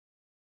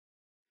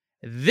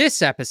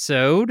This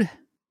episode,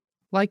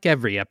 like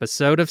every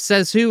episode of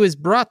Says Who, is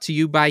brought to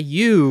you by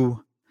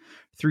you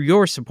through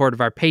your support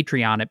of our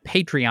Patreon at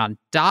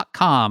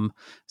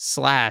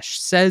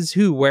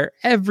patreon.com/sayswho, where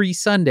every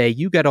Sunday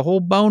you get a whole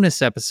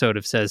bonus episode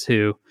of Says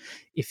Who.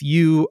 If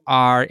you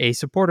are a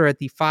supporter at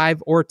the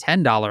 $5 or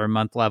 $10 a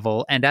month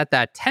level, and at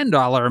that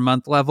 $10 a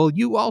month level,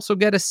 you also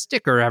get a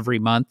sticker every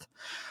month.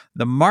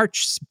 The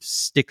March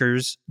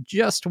stickers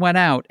just went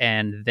out,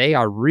 and they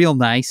are real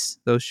nice.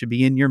 Those should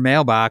be in your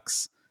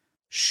mailbox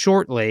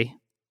shortly,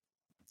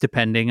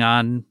 depending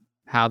on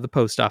how the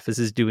post office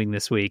is doing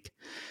this week.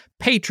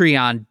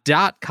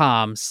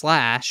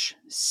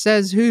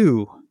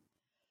 Patreon.com/sayswho.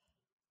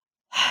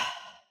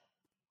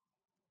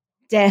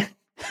 Dan.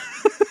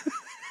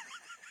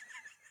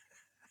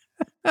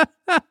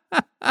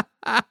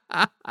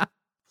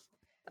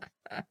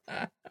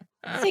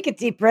 Take a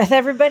deep breath,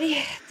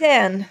 everybody.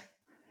 Dan.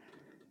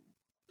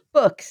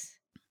 Books.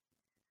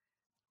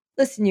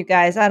 Listen, you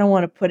guys, I don't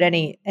want to put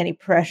any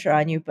pressure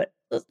on you, but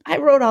I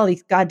wrote all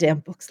these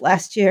goddamn books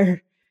last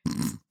year.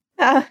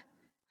 Okay.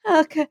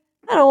 I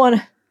don't want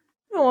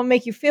to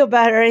make you feel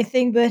bad or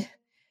anything, but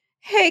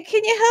hey,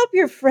 can you help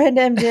your friend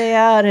MJ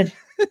out and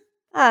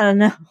I don't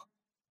know,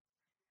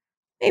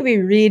 maybe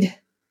read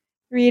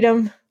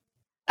them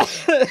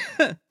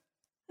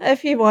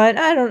if you want.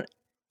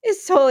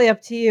 It's totally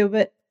up to you,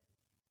 but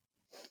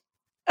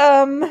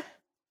Krill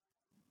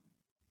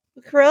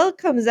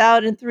comes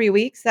out in 3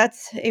 weeks.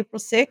 That's April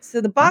 6th. So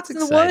the Box of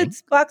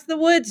the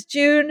Woods,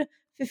 June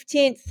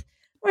 15th.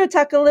 We're going to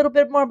talk a little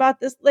bit more about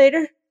this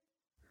later.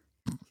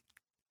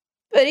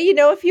 But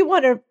if you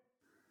want to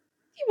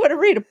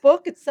read a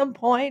book at some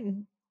point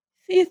and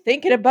you're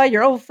thinking about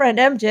your old friend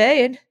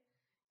MJ and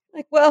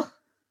like, well,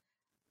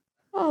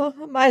 I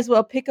might as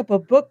well pick up a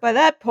book by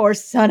that poor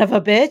son of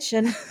a bitch.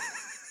 And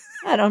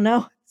I don't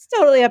know. It's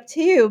totally up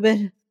to you, but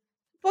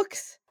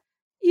books,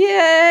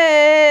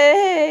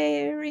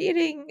 yay!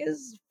 Reading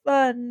is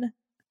fun.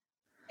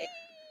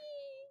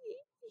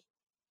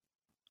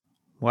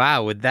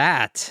 Wow, with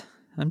that,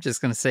 I'm just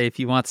going to say, if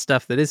you want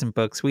stuff that isn't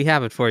books, we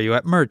have it for you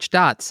at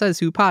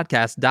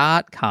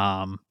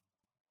merch.sayswhopodcast.com.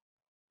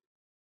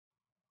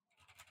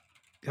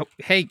 Oh,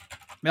 hey,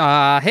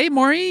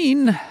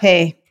 Maureen.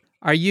 Hey.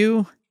 Are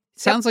you?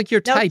 Sounds like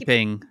you're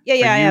typing. I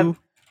am.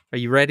 Are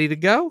you ready to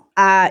go?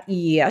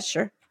 Yeah,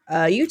 sure.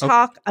 You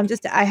talk. Okay.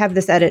 I have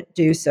this edit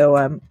due,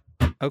 so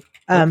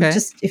okay.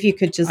 Just if you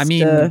could just. I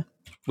mean,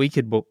 we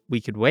could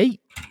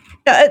wait.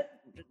 No.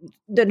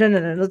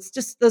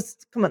 Let's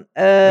come on.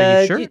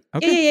 Are you sure?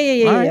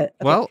 Okay. Yeah. Right. Okay.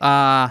 Well,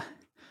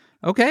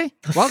 okay.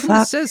 Welcome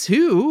to Says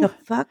Who. The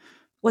fuck?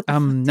 What the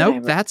fuck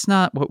nope, that's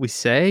not what we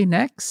say.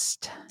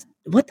 Next.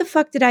 What the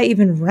fuck did I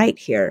even write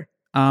here?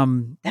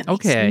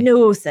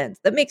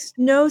 That makes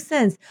no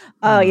sense.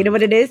 You know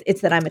what it is?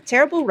 It's that I'm a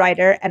terrible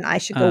writer and I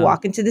should go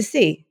walk into the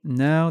sea.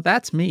 No,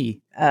 that's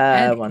me.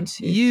 1,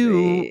 2,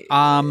 you,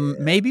 3.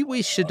 Maybe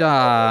we should,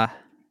 I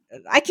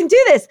can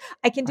do this.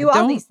 I can do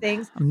all these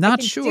things. I'm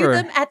not sure.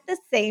 Do them at the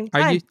same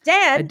time.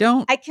 Dan,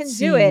 I can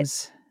do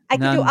it. I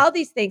can do all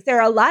these things.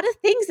 There are a lot of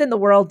things in the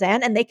world,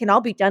 Dan, and they can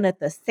all be done at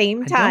the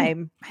same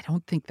time. I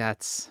don't think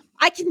that's...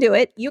 I can do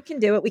it. You can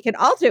do it. We can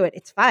all do it.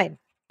 It's fine.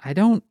 I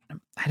don't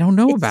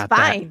know about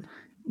that. It's fine.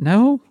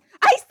 No?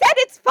 I said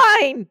it's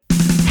fine.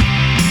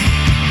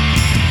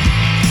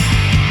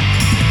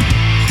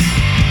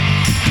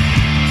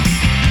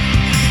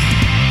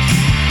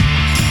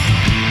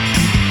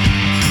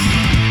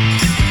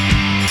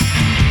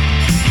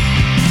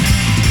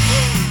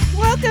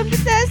 Welcome to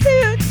Says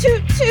Who.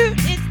 Toot toot.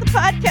 It's the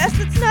podcast.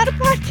 It's not a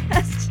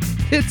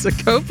podcast. It's a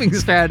coping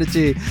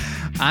strategy.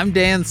 I'm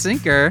Dan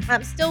Sinker.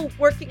 I'm still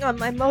working on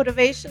my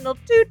motivational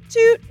toot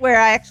toot,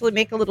 where I actually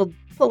make a little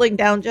pulling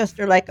down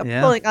gesture, like I'm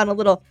pulling on a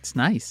little. It's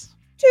nice.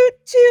 Toot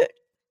toot.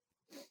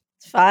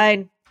 It's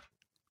fine.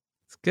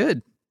 It's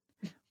good.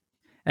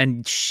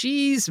 And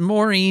she's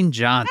Maureen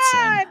Johnson.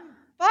 I'm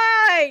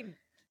fine.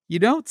 You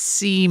don't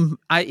seem,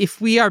 if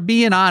we are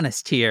being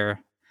honest here,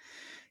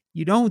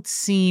 you don't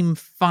seem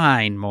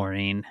fine,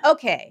 Maureen.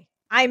 Okay,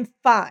 I'm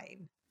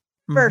fine.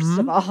 First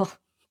of all.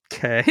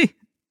 Okay.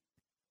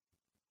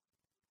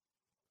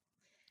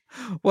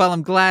 Well,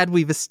 I'm glad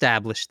we've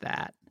established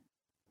that.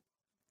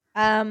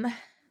 Dan.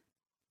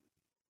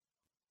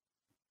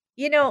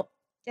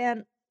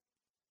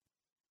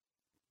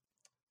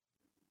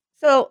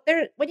 So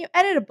when you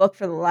edit a book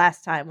for the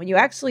last time, when you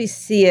actually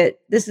see it,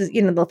 this is,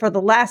 for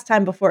the last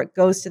time before it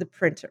goes to the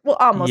printer. Well,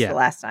 almost the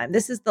last time.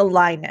 This is the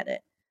line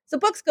edit. So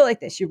books go like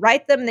this. You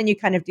write them, and then you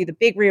kind of do the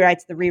big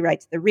rewrites, the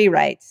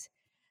rewrites.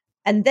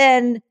 And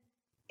then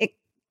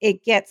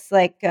it gets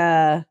like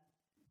the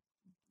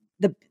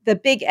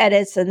big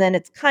edits, and then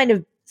it's kind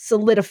of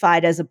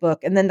solidified as a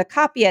book. And then the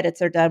copy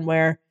edits are done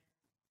where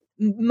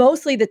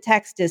mostly the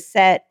text is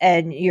set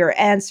and you're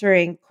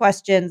answering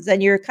questions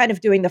and you're kind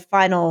of doing the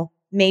final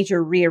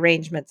major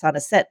rearrangements on a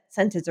set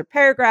sentence or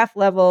paragraph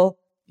level.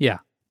 Yeah.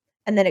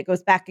 And then it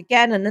goes back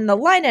again. And then the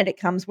line edit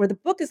comes where the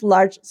book is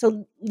large.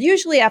 So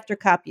usually after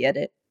copy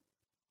edit,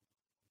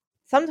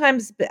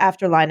 sometimes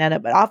after line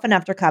edit, but often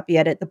after copy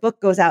edit, the book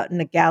goes out in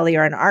a galley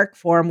or an ARC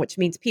form, which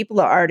means people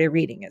are already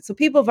reading it. So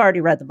people have already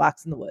read The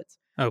Box in the Woods.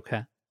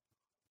 Okay.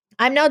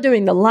 I'm now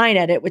doing the line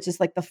edit, which is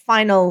like the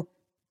final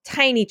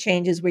tiny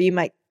changes where you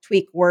might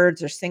tweak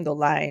words or single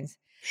lines.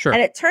 Sure.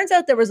 And it turns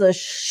out there was a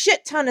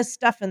shit ton of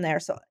stuff in there.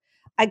 So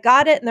I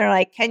got it and they're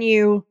like,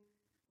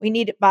 we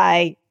need it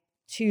by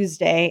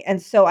Tuesday. And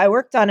so I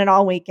worked on it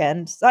all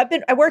weekend. So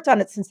I worked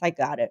on it since I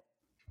got it.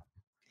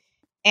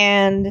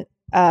 And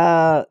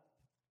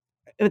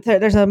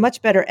there's a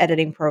much better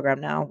editing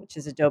program now, which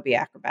is Adobe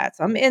Acrobat.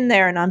 So I'm in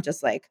there and I'm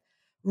just like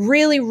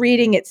really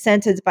reading it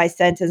sentence by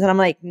sentence. And I'm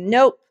like,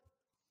 nope.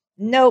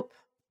 Oh,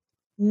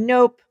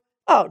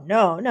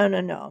 no.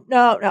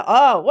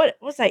 Oh, what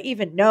was I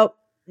even? Nope.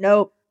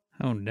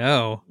 Oh,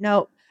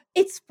 no.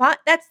 It's fun.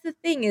 That's the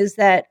thing is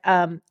that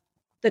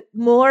the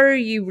more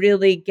you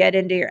really get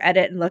into your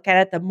edit and look at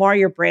it, the more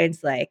your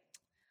brain's like,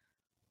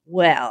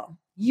 well,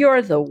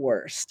 you're the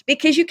worst.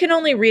 Because you can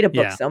only read a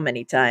book so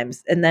many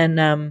times. And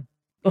then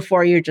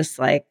before you're just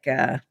like,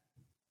 the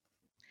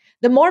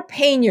more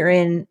pain you're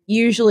in,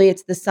 usually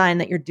it's the sign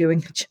that you're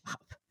doing the job.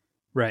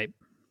 Right.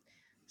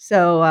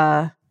 So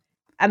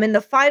I'm in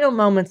the final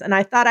moments, and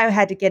I thought I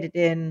had to get it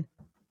in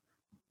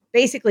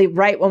basically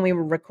right when we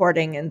were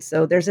recording. And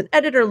so there's an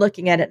editor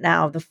looking at it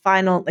now, the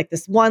final, like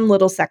this one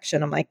little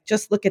section. I'm like,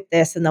 just look at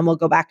this, and then we'll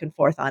go back and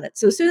forth on it.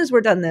 So as soon as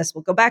we're done this,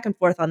 we'll go back and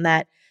forth on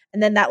that.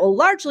 And then that will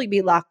largely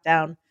be locked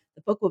down.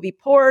 The book will be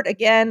poured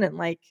again, and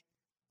like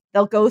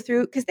they'll go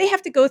through, because they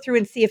have to go through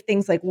and see if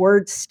things like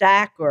words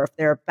stack or if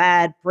there are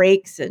bad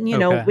breaks and,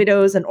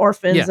 widows and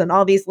orphans and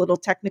all these little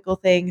technical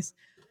things.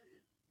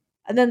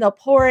 And then they'll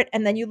pour it,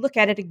 and then you look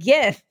at it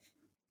again.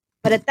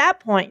 But at that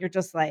point, you're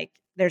just like,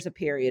 there's a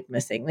period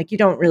missing. Like you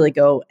don't really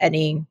go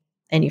any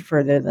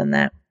further than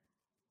that.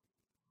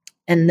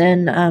 And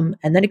then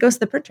it goes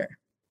to the printer.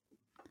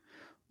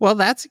 Well,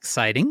 that's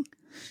exciting.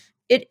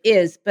 It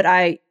is, but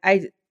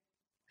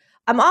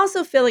I'm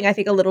also feeling, I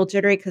think, a little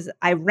jittery because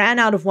I ran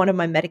out of one of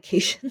my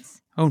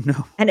medications. Oh,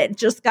 no. And it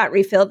just got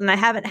refilled, and I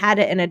haven't had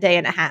it in a day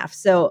and a half.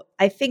 So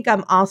I think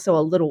I'm also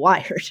a little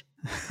wired.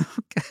 Oh,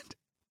 God.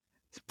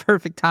 It's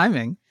perfect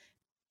timing.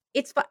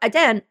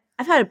 Dan,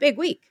 I've had a big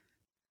week.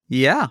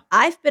 Yeah.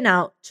 I've been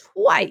out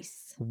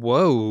twice.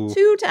 Whoa.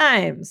 2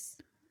 times.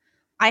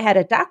 I had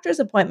a doctor's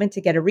appointment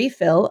to get a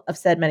refill of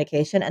said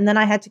medication, and then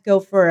I had to go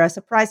for a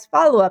surprise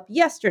follow-up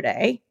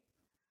yesterday.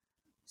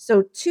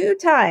 So 2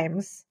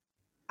 times.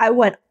 I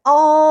went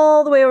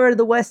all the way over to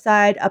the west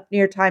side, up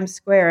near Times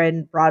Square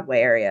in Broadway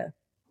area.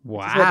 Wow.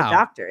 Which is where the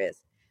doctor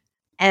is.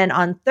 And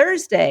on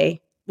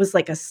Thursday was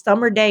like a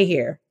summer day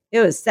here. It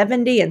was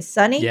 70 and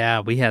sunny. Yeah,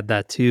 we had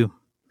that too.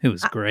 It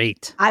was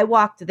great. I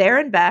walked there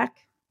and back.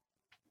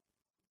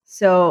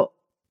 So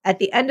at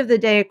the end of the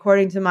day,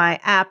 according to my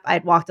app,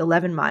 I'd walked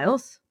 11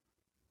 miles.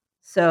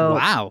 So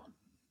wow.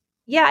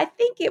 Yeah, I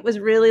think it was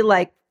really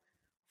like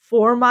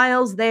 4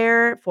 miles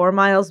there, 4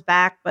 miles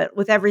back, but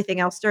with everything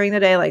else during the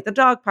day, like the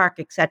dog park,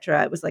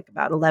 etc., it was like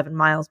about 11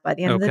 miles by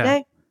the end of the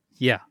day.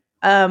 Yeah.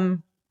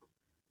 And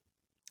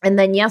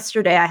then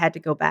yesterday I had to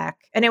go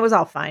back, and it was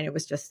all fine. It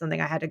was just something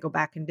I had to go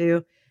back and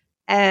do,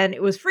 and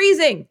it was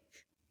freezing.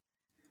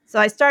 So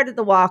I started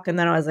the walk, and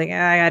then I was like,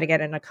 I got to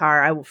get in a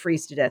car. I will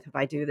freeze to death if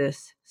I do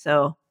this.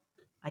 So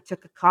I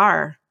took a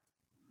car.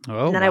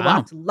 Oh, and then I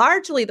walked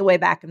largely the way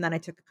back, and then I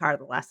took a car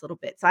the last little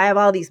bit. So I have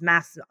all these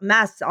masks on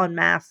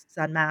masks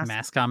on masks.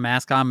 Mask on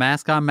mask on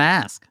mask on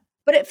mask.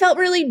 But it felt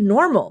really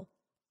normal.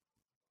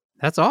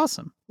 That's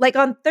awesome. Like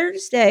on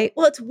Thursday,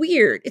 well, it's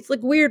weird. It's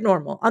like weird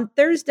normal. On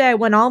Thursday, I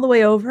went all the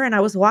way over, and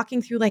I was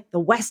walking through like the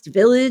West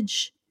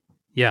Village.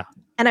 Yeah.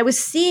 And I was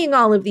seeing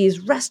all of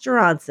these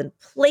restaurants and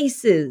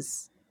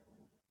places.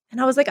 And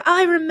I was like,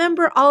 I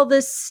remember all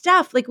this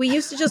stuff. Like we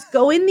used to just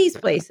go in these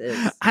places.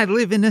 I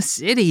live in a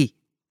city.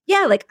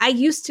 Yeah, like I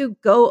used to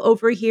go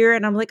over here,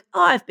 and I'm like,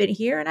 oh, I've been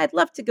here and I'd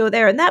love to go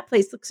there. And that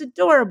place looks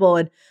adorable.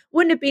 And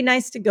wouldn't it be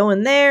nice to go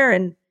in there?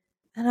 And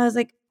I was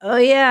like, oh,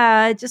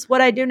 yeah, just what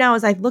I do now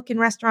is I look in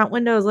restaurant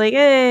windows like,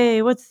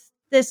 hey, what's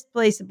this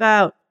place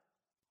about?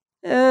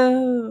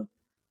 Oh,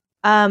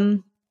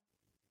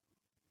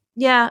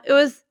 yeah,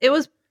 it's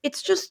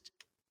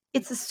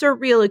a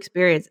surreal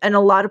experience. And a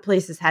lot of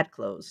places had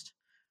closed.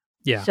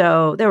 Yeah.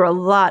 So there were a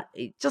lot,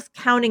 just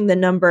counting the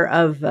number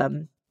of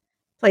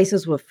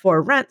places with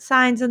for rent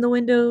signs in the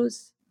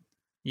windows.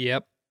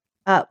 Yep.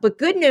 But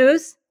good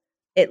news,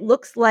 it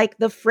looks like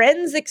the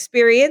Friends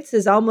experience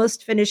is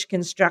almost finished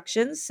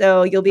construction.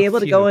 So you'll be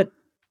able to go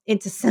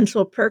into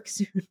Central Perk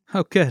soon.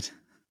 Oh, good.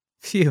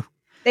 Phew.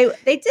 They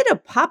did a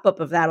pop-up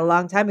of that a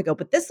long time ago,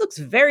 but this looks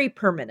very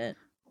permanent.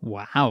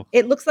 Wow.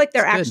 It looks like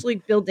they're actually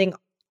building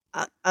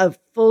a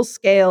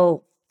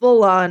full-scale,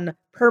 full-on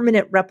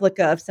permanent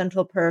replica of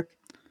Central Perk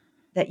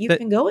that you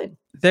can go in.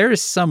 There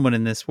is someone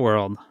in this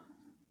world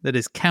that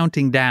is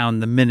counting down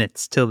the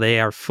minutes till they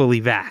are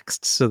fully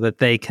vaxxed so that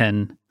they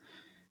can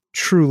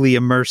truly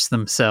immerse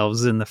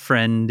themselves in the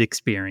Friend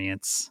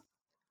experience.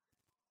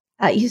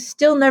 You've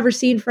still never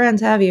seen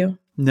Friends, have you?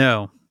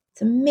 No.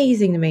 It's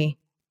amazing to me.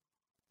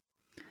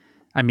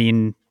 I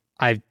mean,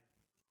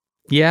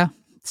 Yeah,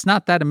 it's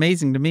not that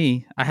amazing to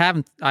me.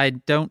 I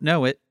don't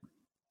know it.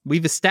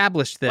 We've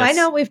established this. Well, I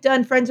know we've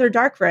done Friends or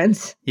Dark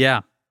Friends.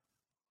 Yeah.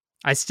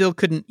 I still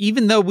couldn't,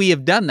 even though we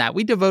have done that,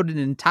 we devoted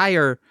an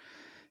entire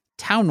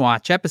Town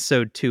Watch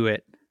episode to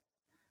it.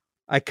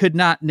 I could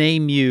not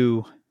name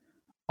you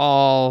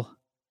all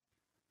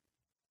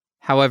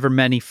however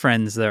many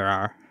friends there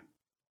are.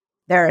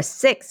 There are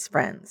 6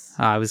 friends.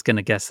 I was going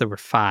to guess there were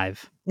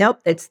 5. Nope,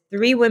 it's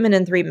 3 women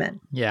and 3 men.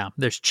 Yeah,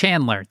 there's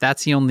Chandler.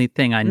 That's the only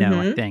thing I know,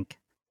 I think.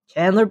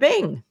 Chandler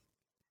Bing.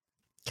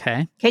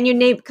 Okay. Can you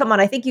name, come on,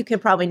 I think you can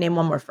probably name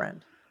one more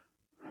friend.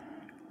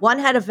 One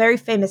had a very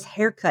famous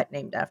haircut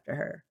named after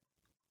her.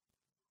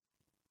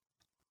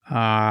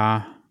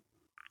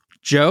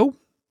 Joe?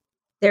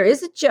 There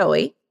is a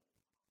Joey.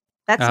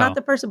 That's not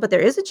the person, but there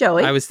is a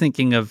Joey. I was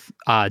thinking of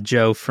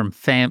Joe from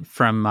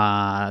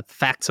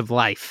Facts of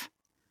Life.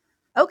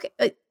 Okay,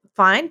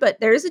 fine, but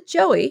there is a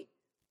Joey.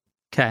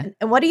 Okay.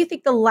 And what do you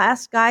think the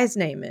last guy's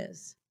name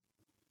is?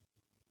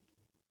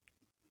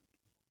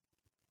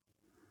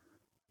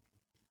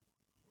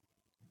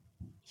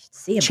 You should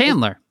see him.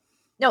 Chandler.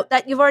 No,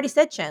 that you've already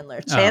said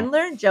Chandler.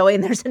 Chandler, Joey,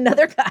 and there's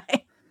another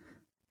guy.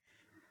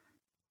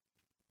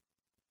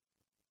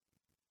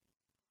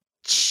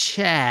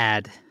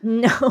 Chad.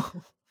 No.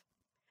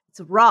 It's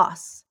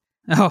Ross.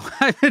 Oh,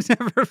 I've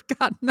never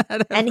gotten that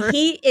ever. And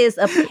he is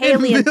a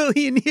In a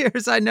million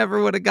years, I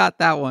never would have got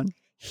that one.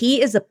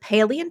 He is a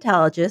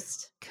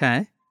paleontologist.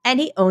 Okay. And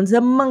he owns a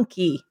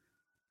monkey.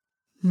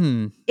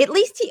 At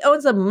least he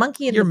owns a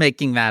monkey. You're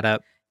making that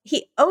up.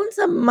 He owns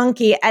a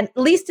monkey, at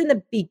least in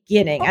the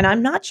beginning. And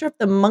I'm not sure if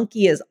the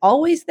monkey is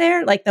always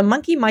there. Like, the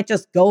monkey might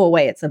just go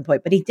away at some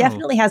point. But he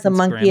definitely has a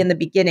monkey in the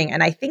beginning.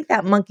 And I think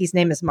that monkey's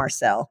name is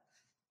Marcel.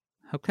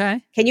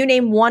 Okay. Can you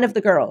name one of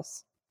the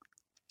girls?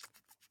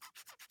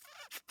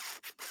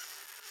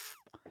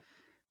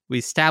 We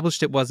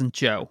established it wasn't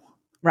Joe.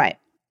 Right.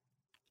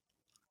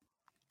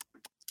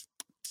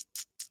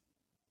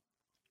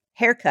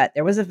 Haircut.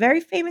 There was a very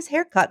famous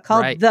haircut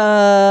called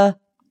the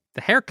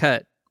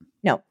Haircut.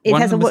 No, it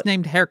one has was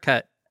named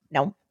Haircut.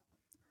 No.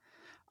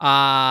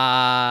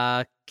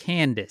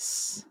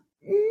 Candace.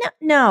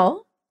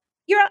 No.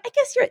 I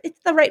guess it's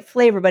the right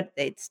flavor, but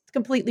it's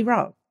completely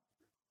wrong.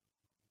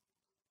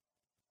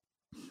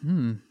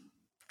 I'm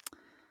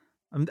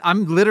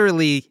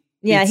literally.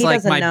 Yeah, it's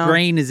like my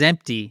brain is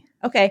empty.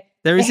 Okay.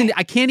 There isn't.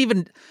 I can't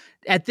even.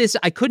 At this,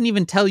 I couldn't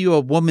even tell you a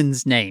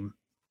woman's name.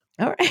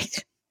 All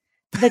right.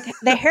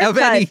 The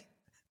haircut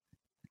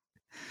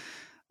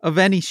of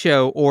any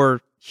show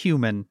or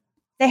human.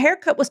 The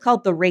haircut was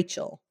called the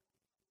Rachel.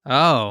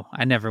 Oh,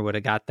 I never would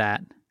have got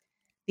that.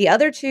 The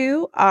other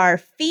 2 are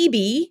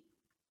Phoebe.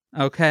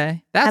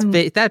 Okay,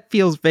 that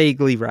feels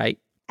vaguely right.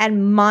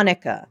 And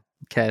Monica.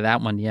 Okay,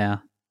 that one, yeah.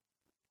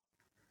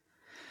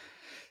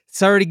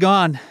 It's already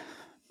gone.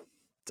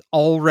 It's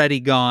already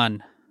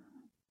gone.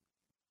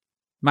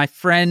 My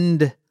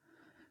friend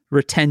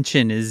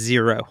retention is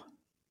 0.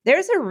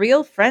 There's a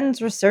real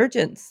Friends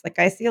resurgence. Like,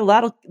 I see a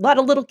lot of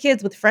little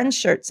kids with Friends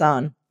shirts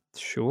on.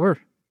 Sure.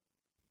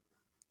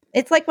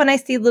 It's like when I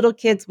see little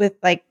kids with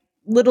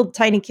little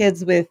tiny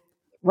kids with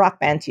Rock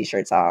Band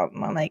t-shirts on.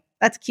 I'm like,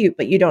 that's cute,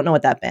 but you don't know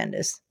what that band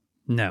is.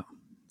 No.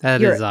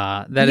 That is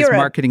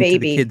marketing to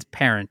the kid's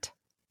parent.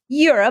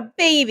 You're a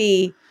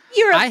baby.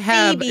 I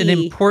have an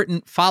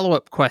important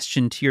follow-up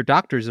question to your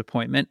doctor's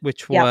appointment,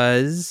 which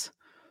was,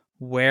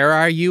 where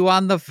are you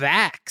on the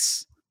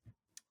vax?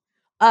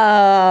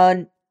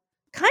 Kind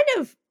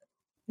of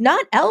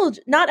not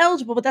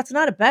eligible, but that's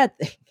not a bad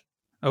thing.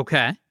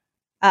 Okay.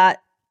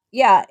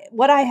 Yeah,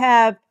 what I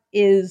have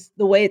is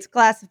the way it's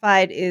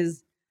classified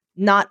is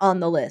not on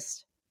the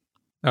list.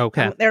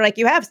 Okay. They're like,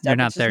 you have stuff. You're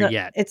not there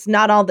yet. It's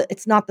not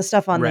the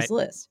stuff on this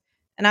list.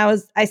 And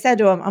I said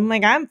to him, I'm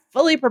like, I'm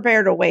fully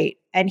prepared to wait.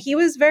 And he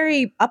was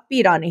very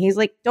upbeat on it. He's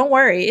like, don't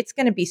worry, it's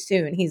going to be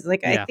soon. He's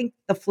like, I think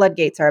the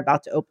floodgates are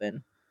about to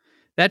open.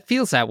 That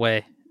feels that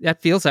way.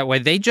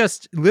 They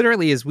just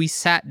literally, as we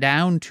sat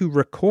down to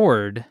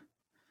record,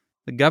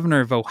 the governor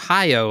of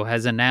Ohio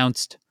has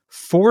announced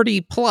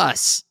 40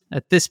 plus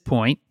at this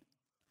point.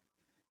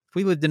 If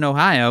we lived in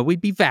Ohio,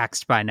 we'd be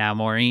vaxxed by now,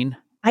 Maureen.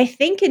 I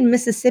think in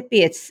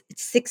Mississippi, it's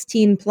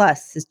 16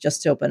 plus is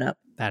just to open up.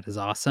 That is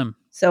awesome.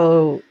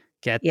 So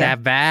get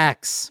that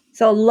vax.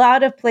 So a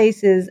lot of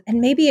places,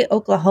 and maybe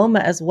Oklahoma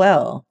as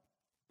well,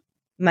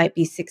 might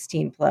be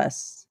 16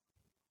 plus.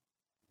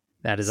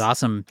 That is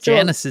awesome. So,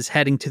 Janice is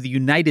heading to the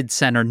United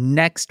Center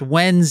next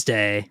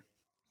Wednesday.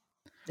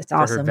 That's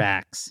awesome. For her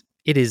vax.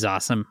 It is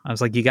awesome. I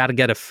was like, you got to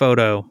get a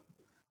photo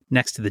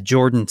next to the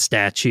Jordan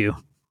statue.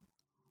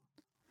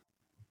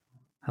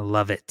 I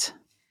love it.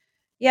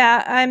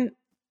 Yeah,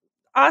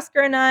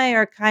 Oscar and I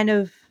are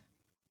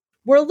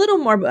we're a little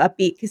more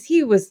upbeat because he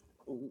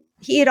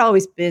had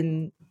always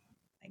been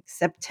like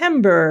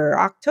September,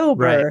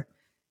 October. Right.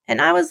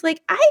 And I was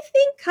like, I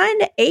think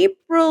kind of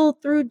April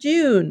through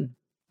June.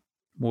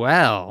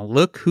 Well,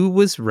 look who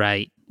was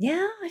right.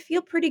 Yeah, I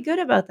feel pretty good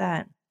about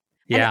that.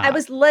 Yeah.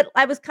 And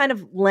I was kind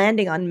of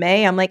landing on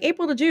May. I'm like,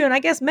 April to June, I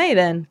guess May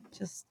then.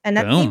 And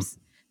that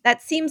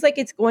That seems like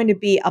it's going to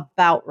be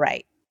about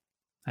right.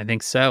 I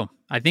think so.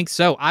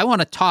 I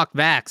want to talk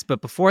vax,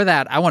 but before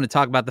that, I want to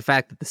talk about the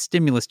fact that the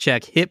stimulus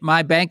check hit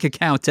my bank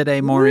account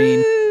today, Maureen.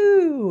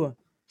 Woo!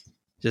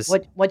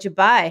 What'd you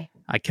buy?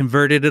 I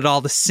converted it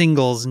all to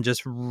singles and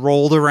just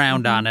rolled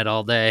around on it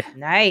all day.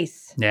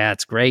 Nice. Yeah,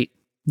 it's great.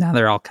 Now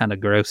they're all kind of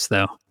gross,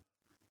 though.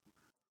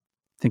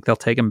 Think they'll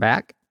take them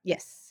back?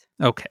 Yes.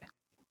 Okay.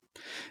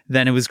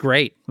 Then it was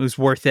great. It was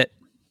worth it.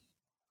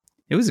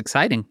 It was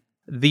exciting.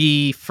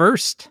 The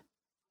first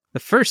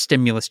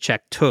stimulus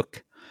check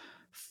took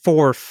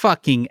for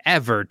fucking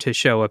ever to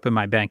show up in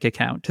my bank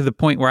account, to the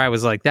point where I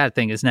was like, that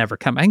thing has never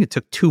come. I think it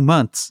took 2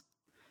 months.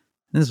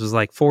 This was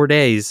like 4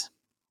 days.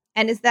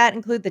 And does that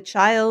include the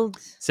child?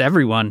 It's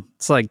everyone.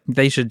 It's like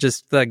they should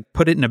just like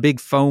put it in a big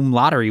foam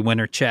lottery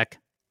winner check.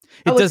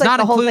 It does not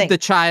include the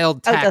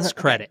child tax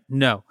credit. Okay.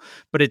 No,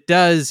 but it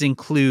does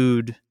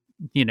include,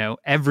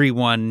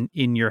 everyone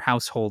in your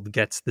household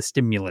gets the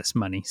stimulus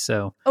money.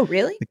 So. Oh,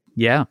 really?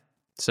 Yeah.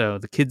 So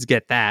the kids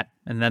get that.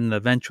 And then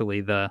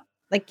eventually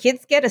Like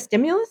kids get a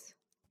stimulus?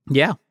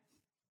 Yeah.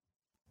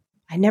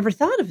 I never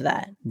thought of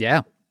that.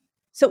 Yeah.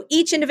 So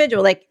each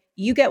individual, like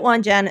you get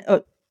one, Janet.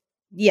 Oh,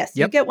 yes.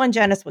 Yep. You get one,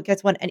 Janice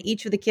gets one, and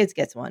each of the kids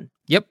gets one.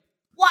 Yep.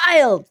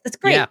 Wild. That's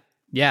great. Yeah.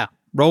 Yeah.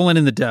 Rolling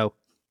in the dough.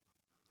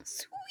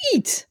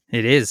 Sweet.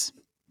 It is.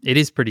 It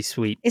is pretty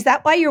sweet. Is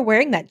that why you're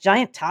wearing that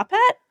giant top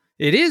hat?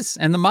 It is.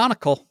 And the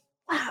monocle.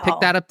 Wow.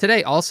 Picked that up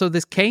today. Also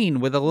this cane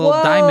with a little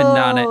diamond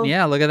on it.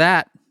 Yeah. Look at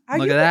that.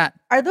 Look at that.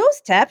 Are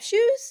those tap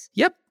shoes?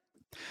 Yep.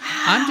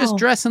 Wow. I'm just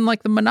dressing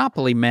like the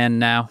Monopoly man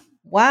now.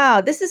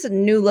 Wow. This is a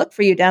new look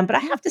for you, Dan, but I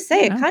have to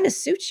say, it kind of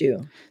suits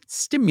you.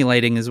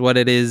 Stimulating is what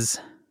it is.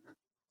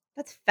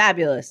 That's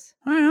fabulous.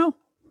 I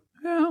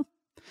know.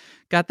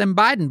 Got them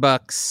Biden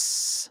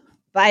bucks.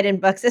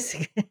 Biden bucks. It's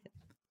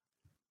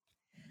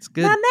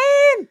good. My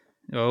man.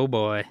 Oh,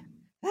 boy.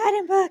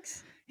 Biden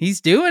bucks.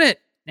 He's doing it.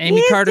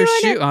 Amy Carter's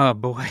shoe. Oh,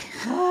 boy.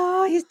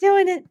 Oh, he's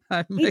doing it.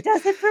 He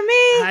does it for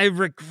me. I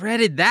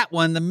regretted that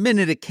one the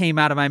minute it came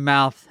out of my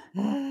mouth.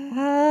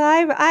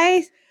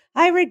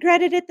 I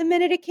regretted it the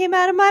minute it came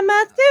out of my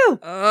mouth, too.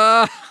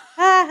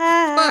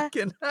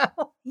 Fucking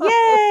hell.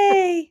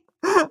 Yay.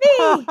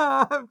 Me.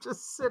 I'm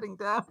just sitting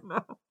down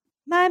now.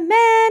 My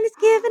man is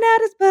giving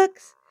out his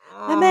books.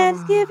 My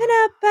man's giving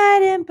out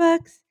Biden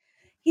bucks.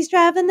 He's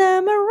driving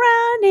them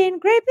around in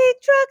great big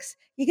trucks.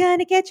 You're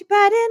gonna get your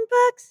Biden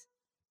bucks.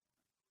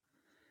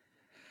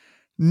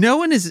 No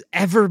one has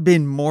ever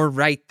been more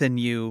right than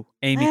you,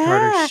 Amy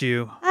Carter's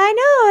shoe. I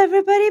know,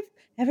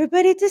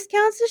 everybody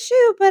discounts the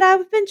shoe, but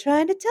I've been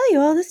trying to tell you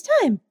all this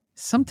time.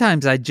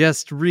 Sometimes I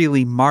just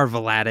really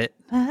marvel at it.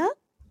 Uh-huh.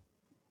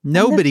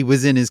 Nobody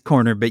was in his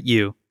corner but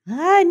you.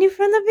 I knew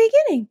from the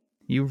beginning.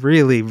 You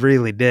really,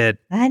 really did.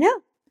 I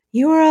know.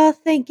 You were all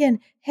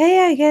thinking,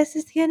 hey, I guess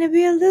it's going to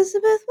be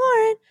Elizabeth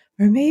Warren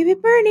or maybe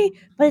Bernie,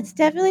 but it's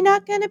definitely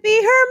not going to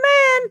be her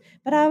man.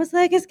 But I was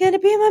like, it's going to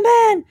be my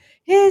man.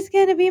 It's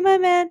going to be my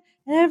man.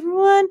 And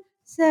everyone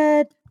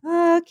said,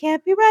 oh,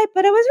 can't be right.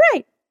 But I was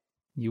right.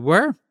 You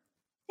were?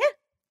 Yeah.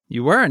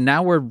 You were. And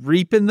now we're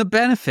reaping the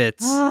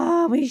benefits.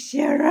 Oh, we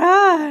sure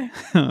are.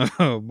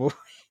 Oh, boy.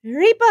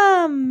 Reap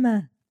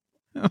them.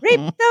 Reap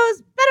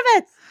those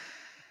benefits.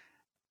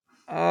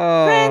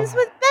 Oh. Friends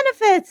with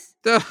benefits.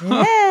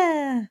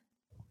 Yeah.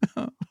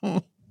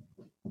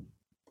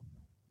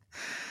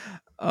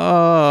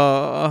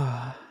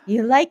 Oh.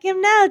 You like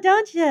him now,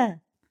 don't you?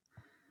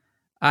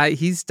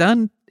 He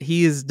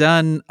has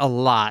done a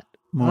lot,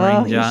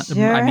 Maureen Johnson.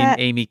 Sure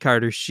Amy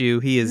Carter's shoe.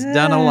 He has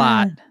done a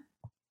lot.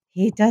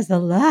 He does a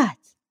lot.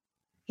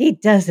 He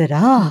does it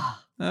all.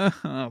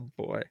 Oh,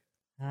 boy.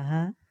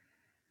 Uh-huh.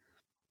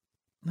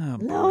 Oh,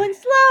 Low and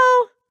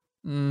slow.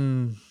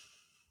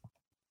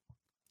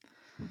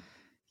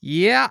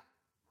 Yeah.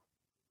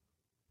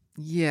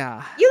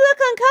 Yeah. You look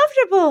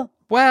uncomfortable.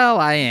 Well,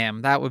 I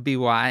am. That would be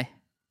why.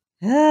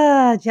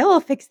 Joe will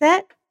fix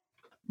that.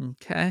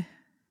 Okay.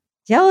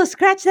 Joe will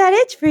scratch that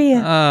itch for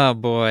you. Oh,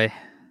 boy.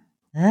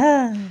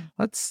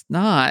 Let's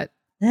not.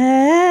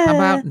 How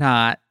about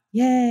not?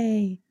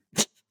 Yay.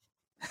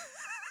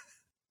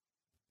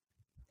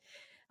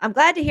 I'm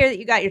glad to hear that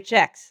you got your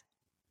checks.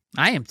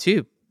 I am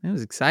too. It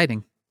was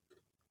exciting.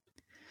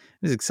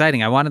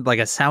 I wanted like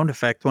a sound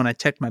effect when I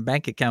checked my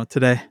bank account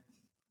today.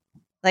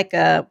 Like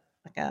a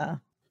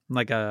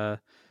it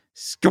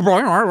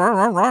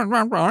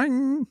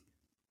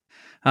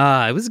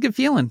was a good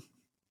feeling.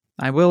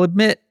 I will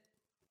admit.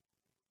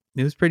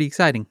 It was pretty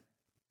exciting.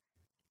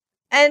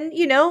 And,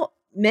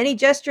 many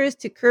gestures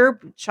to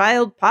curb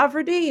child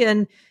poverty.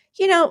 And,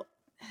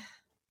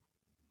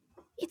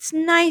 it's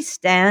nice,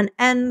 Dan.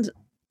 And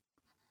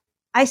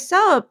I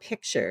saw a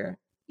picture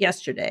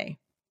yesterday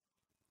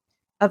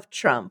of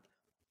Trump.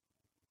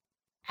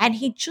 And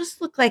he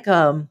just looked like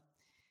a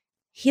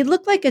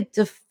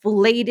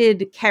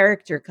deflated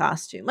character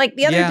costume. Like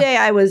the other day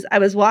I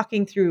was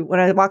walking through, when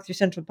I walked through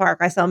Central Park,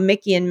 I saw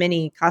Mickey and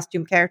Minnie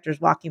costume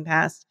characters walking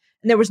past,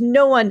 and there was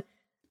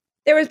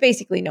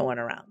basically no one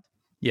around.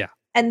 Yeah.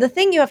 And the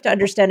thing you have to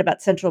understand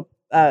about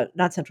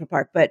not Central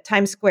Park, but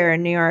Times Square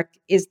in New York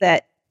is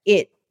that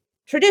it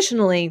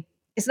traditionally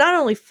is not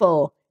only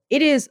full,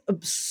 it is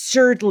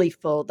absurdly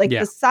full. Like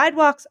the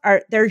sidewalks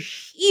they're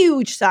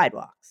huge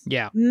sidewalks.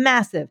 Yeah.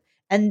 Massive.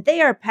 And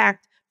they are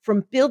packed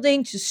from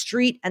building to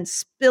street and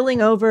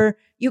spilling over.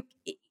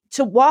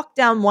 To walk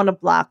down one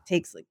block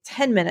takes like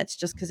 10 minutes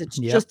just because it's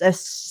just a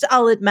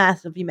solid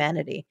mass of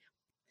humanity.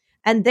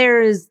 And there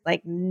is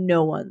like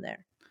no one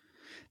there.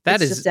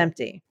 It's just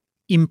empty.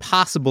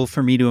 Impossible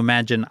for me to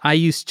imagine. I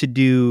used to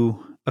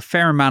do a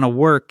fair amount of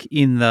work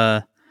in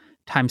the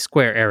Times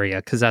Square area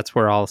because that's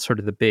where all sort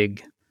of the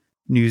big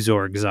news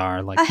orgs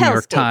are, like New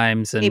York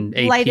Times and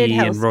AP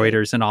and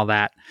Reuters and all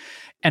that.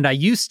 And I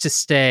used to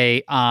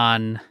stay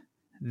on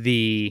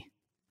the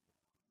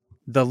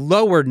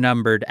lower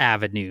numbered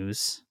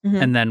avenues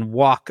and then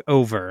walk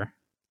over.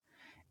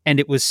 And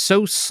it was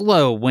so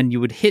slow when you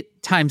would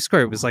hit Times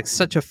Square. It was like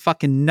such a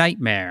fucking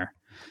nightmare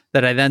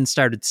that I then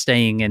started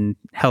staying in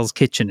Hell's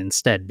Kitchen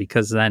instead,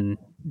 because then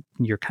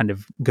you're kind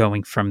of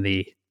going from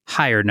the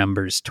higher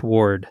numbers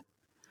toward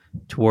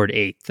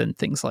 8th and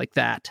things like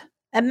that.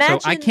 So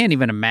I can't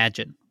even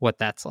imagine what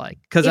that's like.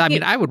 Because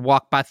I would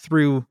walk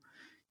through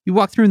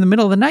in the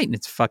middle of the night and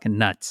it's fucking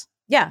nuts.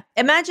 Yeah.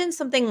 Imagine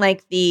something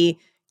like the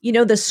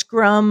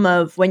scrum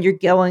of when you're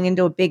going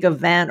into a big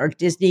event or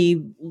Disney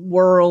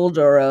World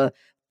or a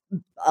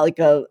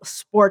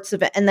sports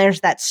event, and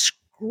there's that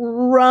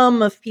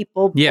scrum of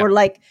people or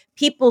like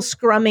people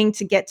scrumming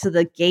to get to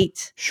the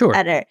gate. Sure.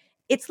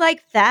 It's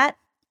like that,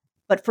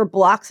 but for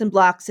blocks and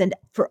blocks and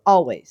for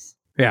always.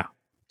 Yeah.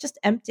 Just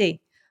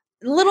empty.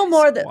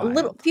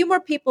 Few more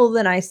people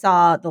than I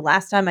saw the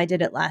last time I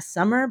did it last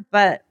summer,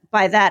 but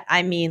by that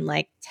I mean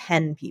like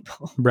 10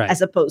 people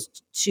as opposed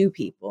to 2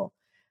 people.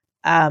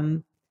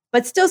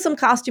 But still some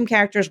costume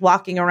characters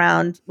walking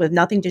around with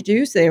nothing to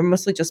do. So they were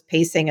mostly just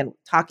pacing and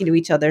talking to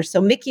each other.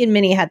 So Mickey and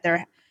Minnie had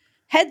their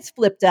heads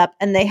flipped up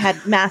and they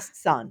had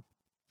masks on.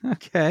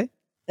 Okay.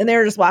 And they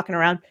were just walking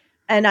around.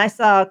 And I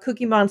saw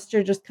Cookie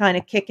Monster just kind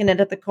of kicking it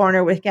at the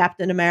corner with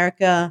Captain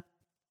America.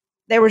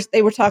 They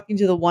were talking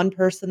to the one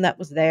person that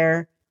was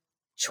there.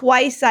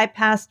 Twice I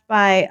passed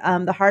by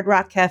the Hard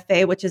Rock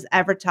Cafe, which is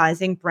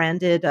advertising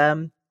branded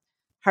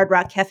Hard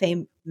Rock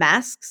Cafe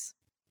masks.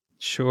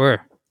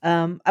 Sure.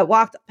 I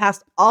walked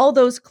past all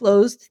those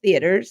closed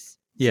theaters.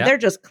 So they're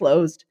just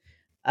closed.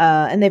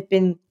 And they've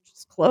been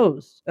just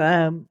closed.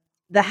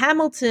 The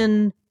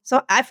Hamilton.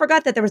 So I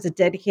forgot that there was a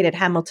dedicated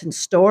Hamilton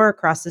store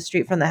across the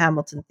street from the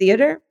Hamilton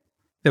Theater.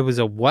 There was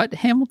a what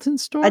Hamilton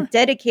store? A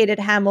dedicated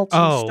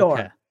Hamilton store.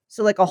 Okay.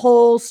 So like a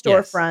whole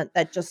storefront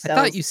that just sells.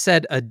 I thought you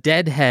said a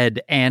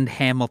Deadhead and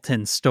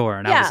Hamilton store.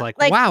 And I was like,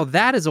 wow,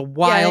 that is a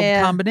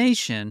wild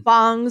combination.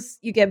 Bongs.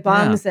 You get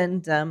bongs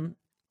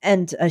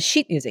and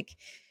sheet music.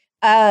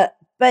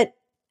 But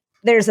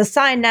there's a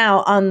sign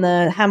now on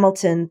the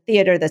Hamilton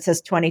Theater that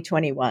says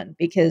 2021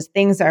 because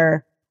things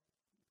are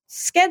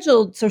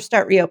scheduled to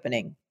start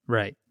reopening.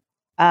 Right.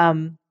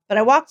 But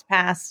I walked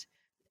past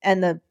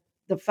and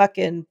the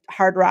fucking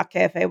Hard Rock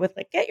Cafe with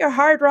like, get your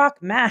Hard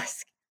Rock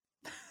mask.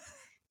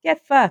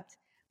 Get fucked.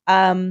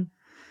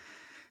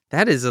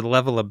 That is a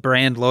level of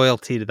brand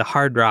loyalty to the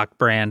Hard Rock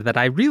brand that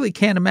I really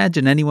can't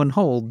imagine anyone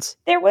holds.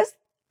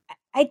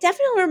 I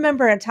definitely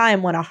remember a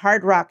time when a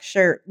Hard Rock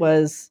shirt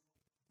was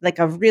like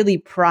a really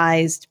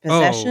prized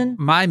possession.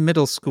 Oh, my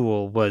middle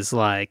school was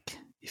like,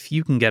 if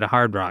you can get a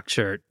Hard Rock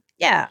shirt,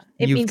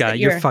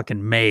 you're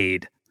fucking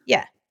made.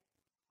 Yeah.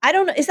 I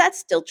don't know. Is that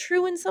still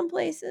true in some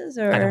places?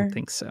 Or I don't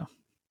think so.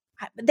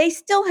 They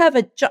still have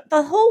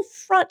the whole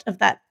front of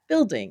that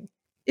building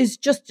is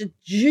just a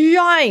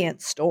giant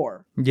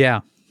store. Yeah.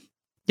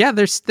 Yeah,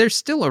 they're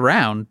still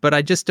around, but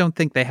I just don't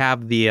think they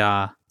have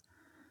the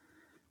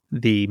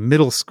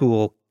middle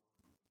school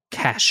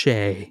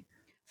cachet.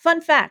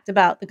 Fun fact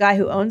about the guy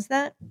who owns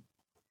that.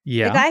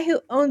 Yeah. The guy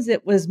who owns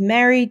it was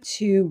married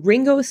to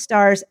Ringo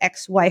Starr's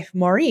ex-wife,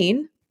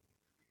 Maureen.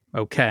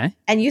 Okay.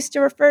 And used to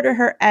refer to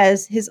her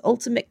as his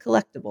ultimate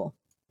collectible.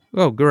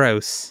 Oh,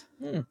 gross.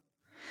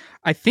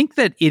 I think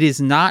that it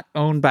is not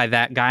owned by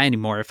that guy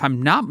anymore. If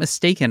I'm not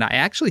mistaken, I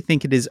actually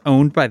think it is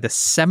owned by the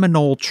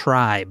Seminole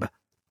tribe.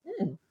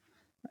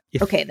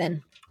 Okay,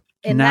 then.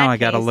 Now I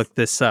got to look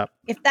this up.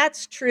 If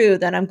that's true,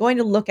 then I'm going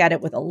to look at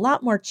it with a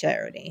lot more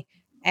charity.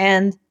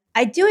 And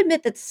I do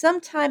admit that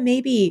sometime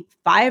maybe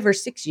 5 or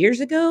 6 years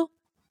ago,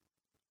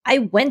 I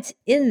went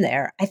in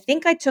there. I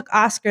think I took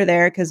Oscar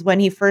there because when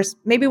he first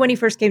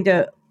came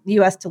to the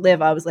U.S. to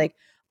live, I was like,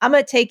 I'm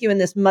going to take you in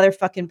this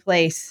motherfucking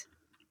place.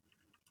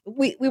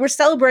 We were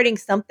celebrating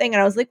something,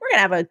 and I was like, we're going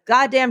to have a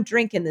goddamn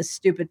drink in this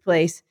stupid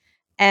place.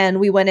 And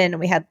we went in and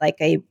we had like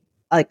a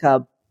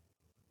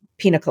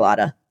pina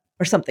colada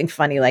or something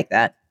funny like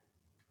that.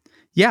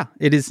 Yeah,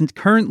 it is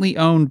currently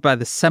owned by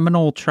the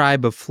Seminole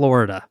tribe of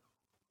Florida.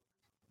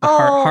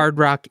 Hard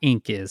Rock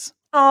Inc. is.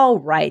 All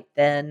right,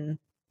 then.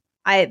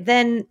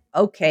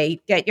 Okay,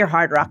 get your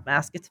Hard Rock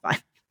mask. It's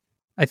fine.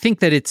 I think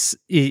that it's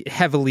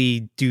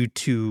heavily due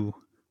to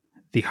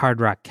the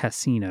Hard Rock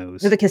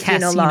casinos. The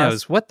casinos.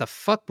 Laws. What the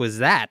fuck was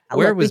that?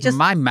 Where was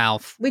my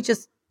mouth? We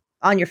just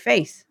on your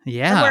face.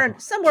 Yeah.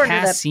 Somewhere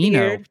casino.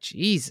 Under that beard.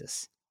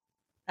 Jesus.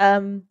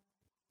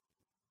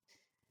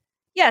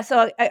 Yeah,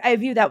 so I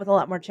view that with a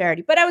lot more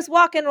charity. But I was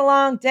walking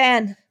along,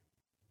 Dan,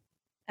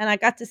 and I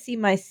got to see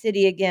my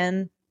city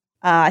again.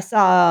 I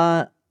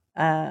saw,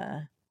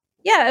 yeah,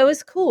 it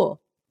was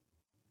cool.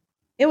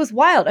 It was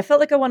wild. I felt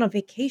like I went on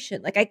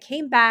vacation. Like I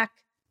came back,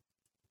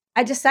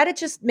 I decided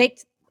to just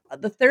make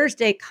the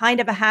Thursday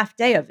kind of a half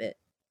day of it.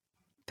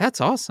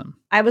 That's awesome.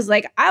 I was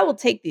like, I will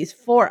take these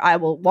 4. I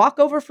will walk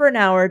over for an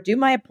hour, do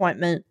my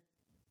appointment,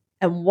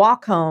 and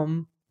walk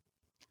home.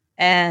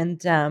 And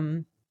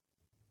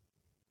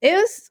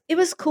it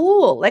was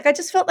cool. Like I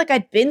just felt like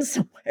I'd been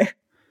somewhere.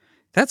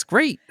 That's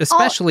great.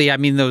 Especially, I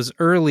mean, those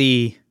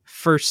early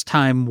first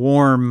time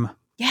warm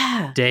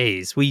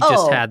days. We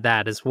just had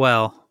that as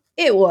well.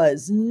 It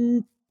was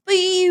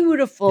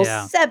beautiful,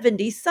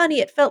 70, sunny.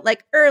 It felt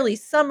like early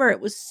summer. It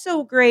was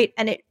so great.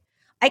 And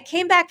I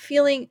came back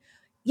feeling,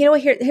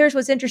 here's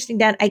what's interesting,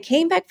 Dan. I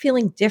came back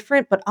feeling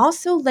different, but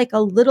also like a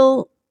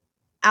little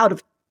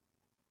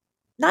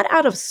not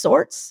out of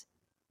sorts,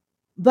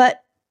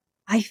 but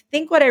I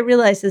think what I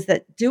realized is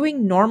that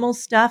doing normal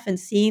stuff and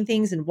seeing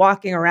things and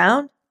walking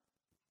around,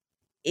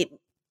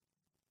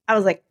 I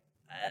was like,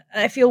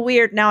 I feel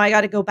weird. Now I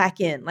got to go back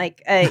in.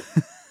 Like I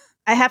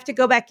have to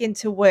go back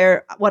into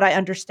what I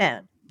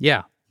understand.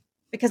 Yeah.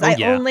 Because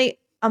I'm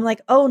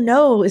like, oh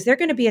no, is there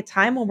going to be a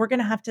time when we're going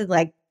to have to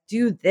like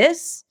do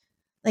this?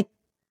 Like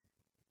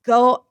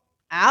go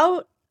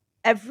out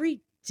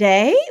every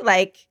day?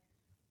 Like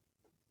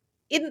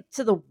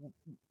into the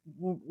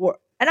world.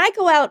 And I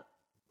go out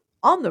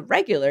on the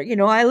regular,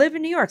 I live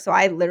in New York. So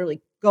I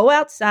literally go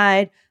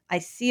outside. I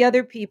see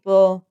other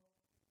people.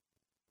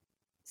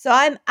 So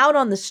I'm out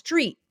on the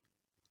street.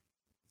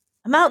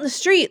 I'm out in the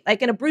street,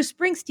 like in a Bruce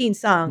Springsteen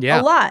song,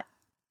 a lot.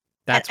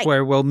 That's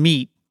where we'll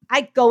meet.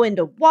 I go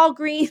into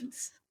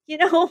Walgreens,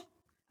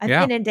 I've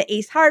been into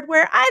Ace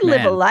Hardware. I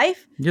live a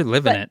life. You're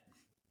living it.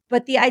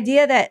 But the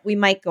idea that we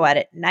might go out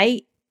at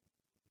night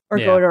or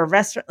go to a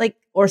restaurant,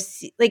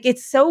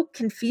 it's so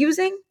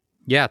confusing.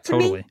 Yeah,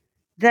 totally.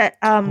 That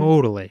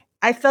totally.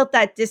 I felt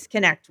that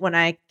disconnect when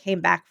I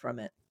came back from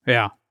it.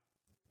 Yeah.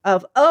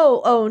 Of,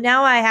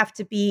 now I have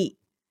to be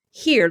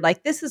here.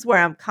 Like, this is where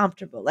I'm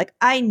comfortable. Like,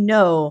 I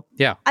know.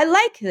 Yeah. I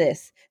like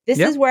this. This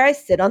is where I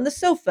sit on the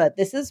sofa.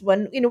 This is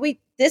when,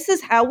 this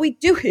is how we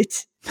do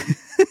it.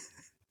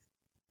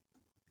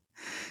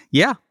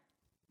 Yeah.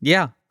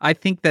 Yeah. I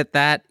think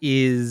that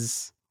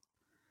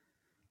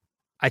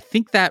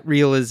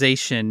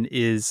realization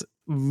is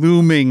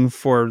looming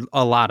for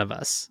a lot of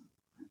us.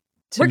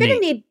 We're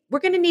going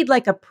to need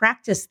like a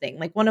practice thing,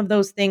 like one of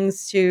those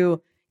things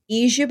to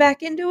ease you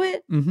back into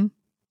it. Mm-hmm.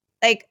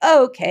 Like,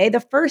 okay, the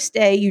first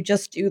day you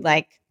just do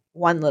like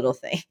one little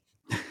thing.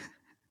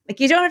 Like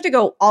you don't have to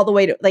go all the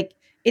way to like,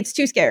 it's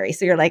too scary.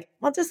 So you're like,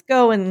 I'll just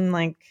go and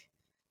like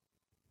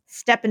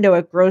step into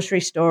a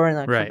grocery store and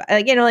then come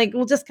back. Like,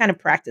 we'll just kind of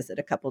practice it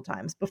a couple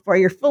times before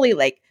you're fully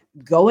like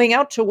going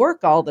out to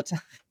work all the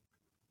time.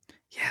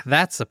 Yeah,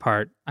 that's the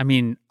part. I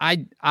mean,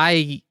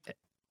 I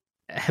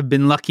have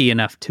been lucky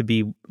enough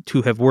to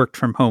have worked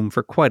from home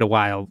for quite a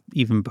while,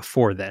 even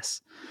before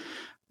this.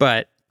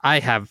 But I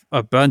have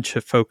a bunch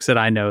of folks that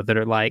I know that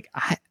are like,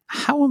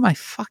 how am I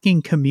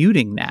fucking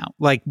commuting now?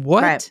 Like,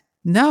 what? Right.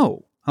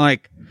 No.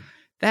 Like,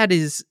 that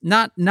is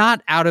not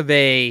out of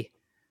the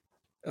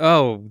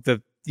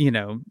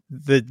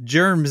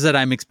germs that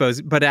I'm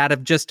exposed, but out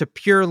of just a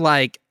pure,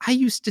 like, I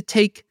used to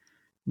take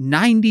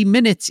 90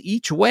 minutes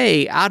each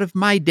way out of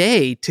my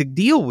day to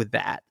deal with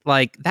that.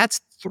 Like,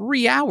 that's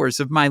 3 hours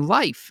of my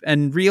life,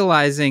 and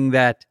realizing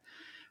that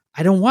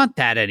I don't want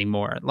that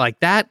anymore.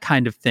 Like, that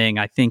kind of thing,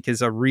 I think,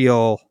 is a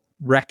real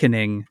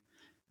reckoning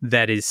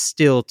that is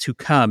still to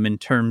come in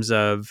terms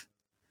of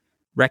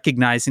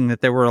recognizing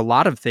that there were a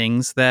lot of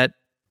things that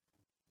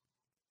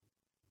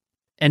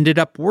ended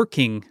up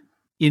working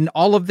in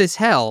all of this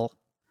hell.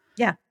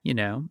 Yeah.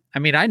 I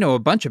mean, I know a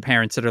bunch of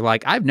parents that are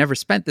like, I've never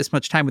spent this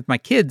much time with my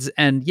kids.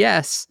 And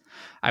yes,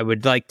 I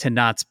would like to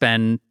not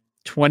spend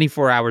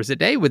 24 hours a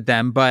day with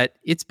them, but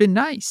it's been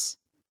nice.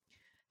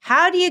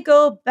 How do you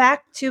go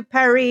back to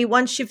Paris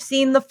once you've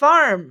seen the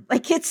farm?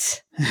 Like,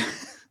 it's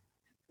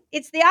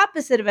the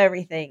opposite of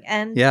everything.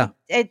 And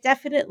it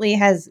definitely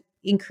has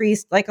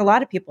increased, like a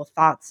lot of people,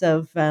 thoughts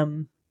of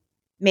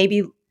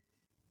maybe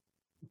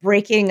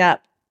breaking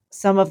up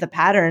some of the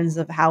patterns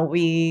of how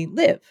we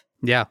live.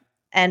 Yeah.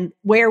 And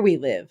where we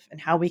live and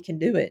how we can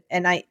do it.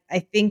 And I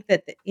think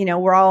that,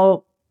 we're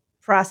all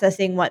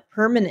processing what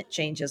permanent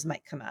changes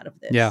might come out of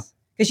this. Yeah.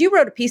 Because you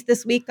wrote a piece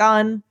this week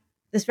on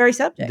this very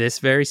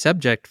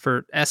subject.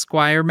 For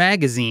Esquire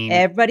magazine.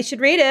 Everybody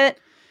should read it.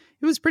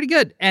 It was pretty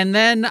good. And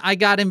then I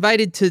got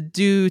invited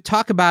to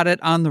talk about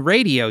it on the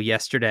radio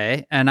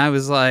yesterday. And I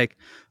was like,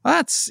 well,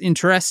 that's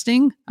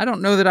interesting. I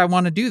don't know that I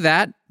want to do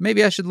that.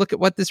 Maybe I should look at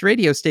what this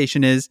radio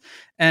station is.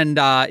 And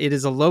it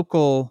is a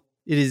local...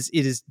 It is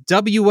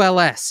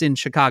WLS in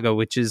Chicago,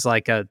 which is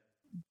like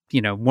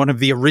one of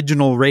the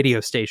original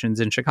radio stations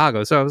in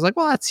Chicago. So I was like,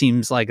 well, that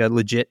seems like a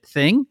legit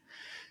thing.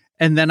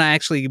 And then I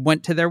actually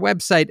went to their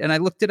website and I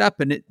looked it up,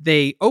 and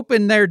they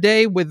open their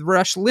day with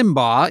Rush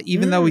Limbaugh,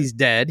 even though he's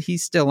dead.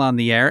 He's still on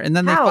the air. And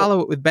then they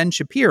follow it with Ben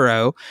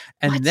Shapiro.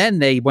 And then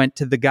they went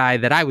to the guy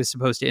that I was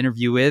supposed to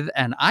interview with,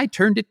 and I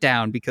turned it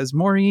down because,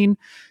 Maureen,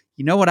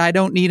 you know what I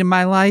don't need in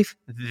my life?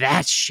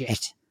 That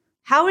shit.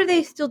 How are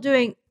they still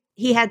doing?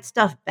 He had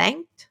stuff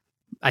banked?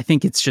 I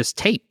think it's just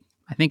tape.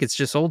 I think it's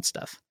just old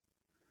stuff.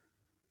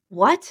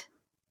 What?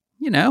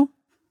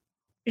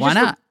 Why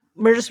not?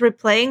 We're just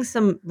replaying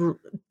some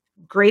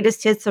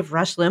greatest hits of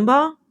Rush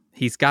Limbaugh?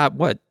 He's got,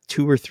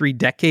 2 or 3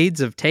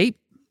 decades of tape?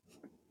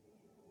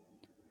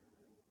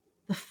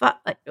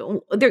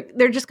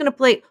 They're just going to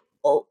play,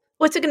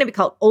 what's it going to be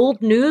called?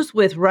 Old News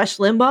with Rush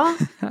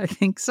Limbaugh? I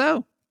think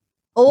so.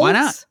 Olds? Why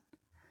not?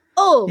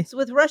 Olds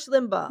with Rush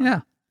Limbaugh.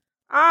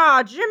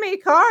 Yeah. Jimmy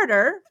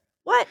Carter.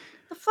 What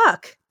the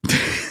fuck?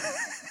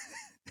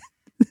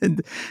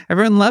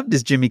 Everyone loved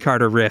his Jimmy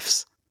Carter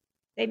riffs.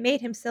 They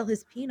made him sell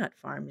his peanut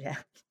farm,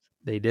 Jack.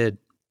 They did.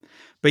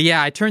 But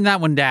yeah, I turned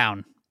that one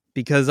down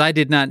because I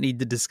did not need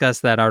to discuss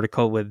that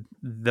article with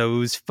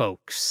those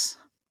folks.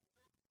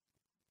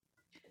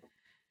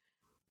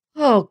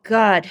 Oh,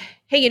 God.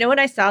 Hey, you know what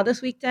I saw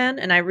this week, Dan?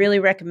 And I really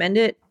recommend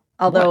it.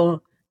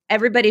 Although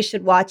everybody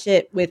should watch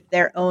it with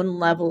their own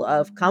level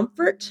of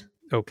comfort.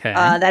 Okay.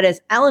 That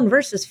is Allen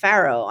versus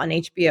Farrow on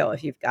HBO,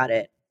 if you've got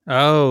it.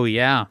 Oh,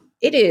 yeah.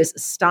 It is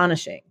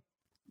astonishing.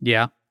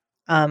 Yeah.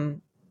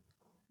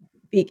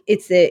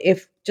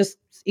 If just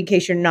in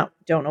case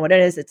don't know what it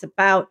is, it's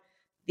about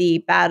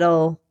the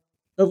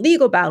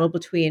legal battle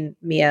between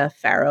Mia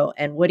Farrow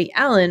and Woody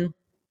Allen,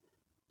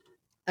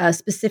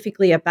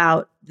 specifically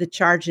about the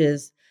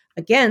charges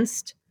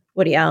against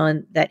Woody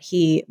Allen that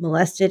he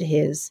molested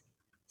his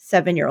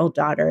 7-year-old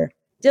daughter,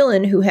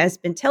 Dylan, who has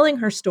been telling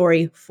her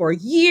story for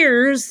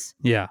years.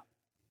 Yeah.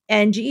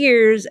 And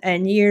years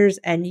and years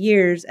and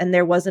years. And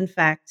there was, in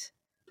fact,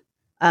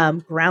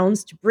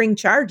 grounds to bring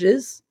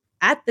charges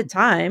at the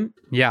time.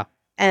 Yeah.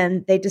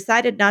 And they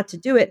decided not to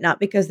do it, not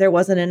because there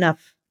wasn't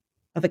enough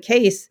of a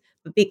case,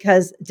 but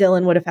because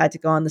Dylan would have had to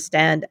go on the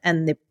stand,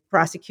 and the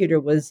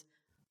prosecutor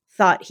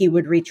thought he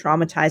would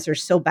re-traumatize her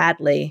so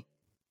badly.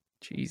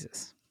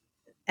 Jesus.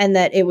 And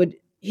that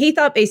he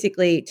thought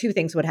basically 2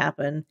 things would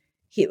happen.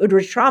 He would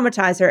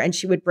re-traumatize her and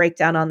she would break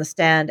down on the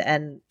stand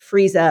and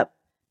freeze up.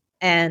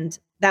 And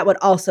that would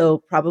also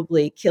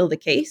probably kill the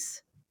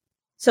case.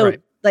 So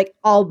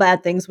all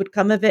bad things would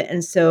come of it.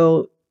 And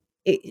so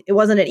it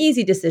wasn't an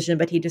easy decision,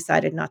 but he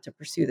decided not to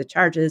pursue the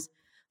charges.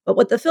 But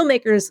what the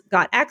filmmakers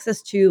got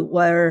access to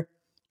were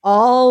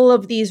all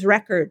of these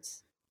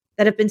records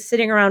that have been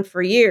sitting around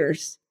for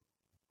years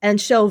and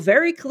show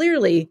very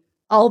clearly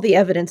all the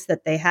evidence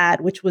that they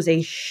had, which was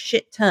a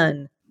shit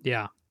ton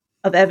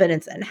of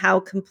evidence, and how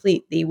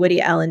complete the Woody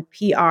Allen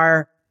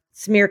PR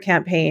smear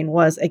campaign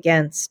was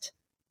against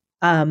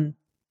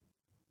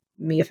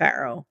Mia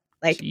Farrow.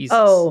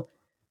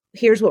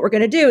 Here's what we're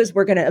going to do is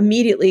we're going to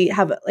immediately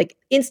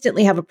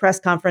instantly have a press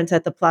conference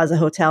at the Plaza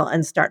Hotel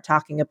and start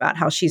talking about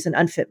how she's an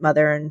unfit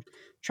mother and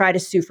try to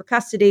sue for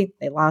custody.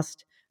 They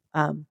lost.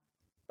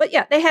 But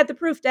yeah, they had the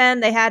proof, Dan.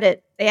 They had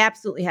it. They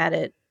absolutely had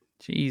it.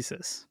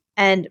 Jesus.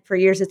 And for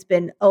years it's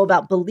been,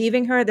 about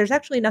believing her. There's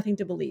actually nothing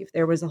to believe.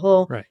 There was a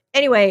whole,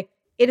 anyway,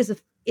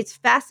 it's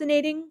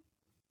fascinating.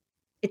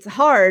 It's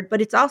hard,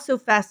 but it's also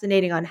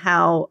fascinating on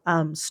how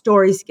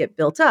stories get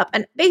built up.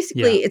 And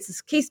basically it's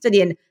this case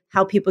study in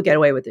how people get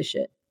away with this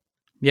shit.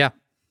 Yeah.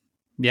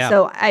 Yeah.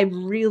 So I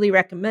really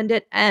recommend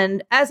it.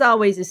 And as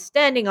always, a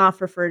standing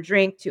offer for a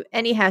drink to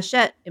any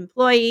Hachette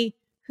employee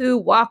who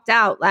walked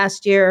out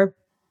last year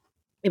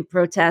in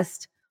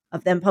protest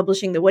of them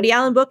publishing the Woody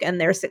Allen book, and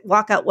their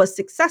walkout was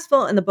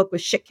successful, and the book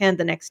was shit canned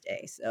the next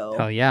day. So,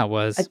 oh yeah, it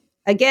was.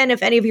 Again,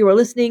 if any of you are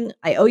listening,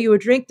 I owe you a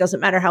drink. Doesn't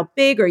matter how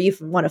big, or you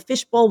want a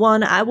fishbowl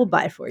one, I will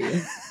buy for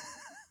you.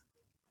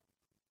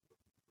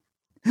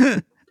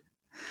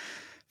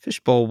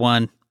 Fishbowl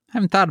one. I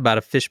haven't thought about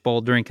a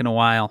fishbowl drink in a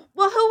while.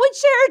 Well, who would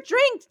share a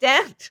drink,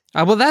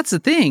 Dan? Well, that's the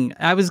thing.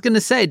 I was going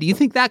to say, do you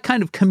think that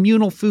kind of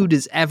communal food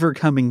is ever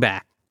coming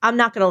back? I'm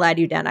not going to lie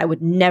to you, Dan. I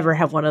would never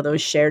have one of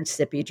those shared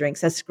sippy drinks.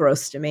 That's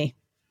gross to me.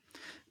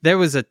 There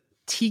was a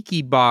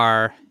tiki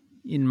bar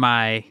in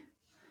my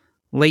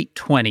late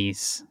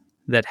 20s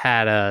that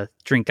had a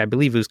drink. I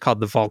believe it was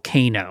called the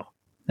Volcano.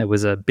 It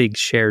was a big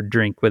shared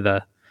drink with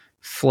a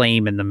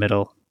flame in the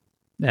middle.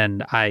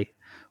 And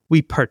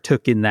we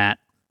partook in that.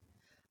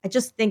 I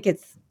just think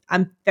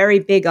I'm very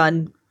big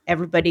on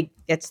everybody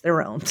gets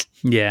their own.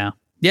 Yeah.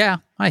 Yeah,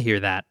 I hear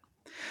that.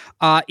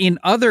 In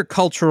other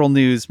cultural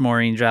news,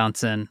 Maureen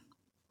Johnson,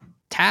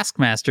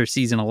 Taskmaster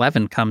season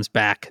 11 comes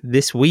back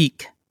this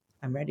week.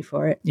 I'm ready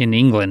for it. In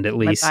England, at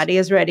least. My body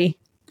is ready.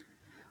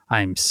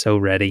 I'm so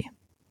ready.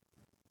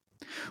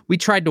 We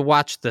tried to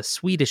watch the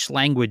Swedish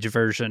language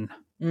version.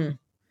 And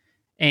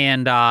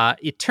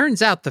it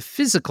turns out the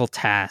physical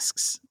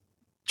tasks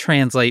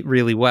translate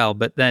really well,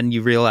 but then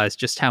you realize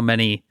just how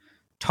many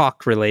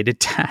talk-related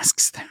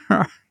tasks there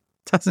are.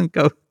 Doesn't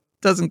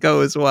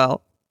go as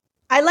well.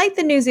 I like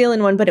the New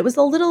Zealand one, but it was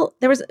a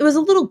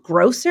little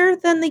grosser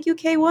than the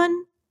UK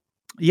one.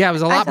 Yeah, it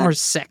was a lot more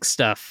sex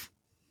stuff.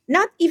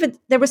 Not even,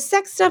 there was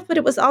sex stuff, but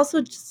it was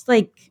also just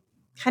like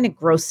kind of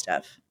gross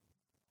stuff.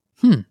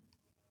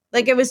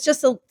 Like it was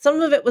just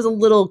some of it was a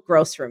little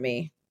gross for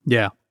me.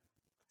 Yeah.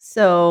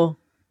 So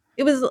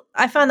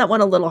I found that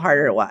one a little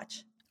harder to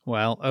watch.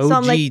 Well,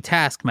 OG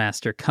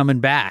Taskmaster coming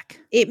back.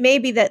 It may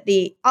be that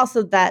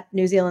that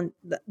New Zealand,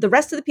 the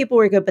rest of the people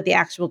were good, but the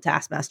actual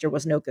Taskmaster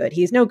was no good.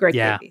 He's no Greg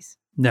Davies.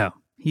 No,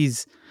 he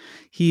is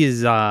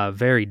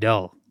very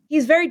dull.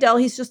 He's very dull.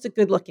 He's just a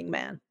good looking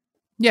man.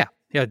 Yeah,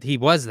 he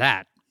was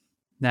that.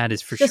 That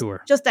is for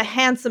sure. Just a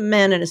handsome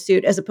man in a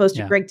suit as opposed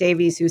to Greg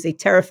Davies, who's a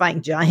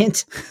terrifying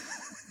giant.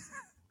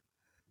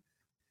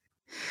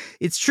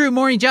 It's true,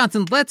 Maureen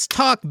Johnson. Let's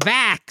talk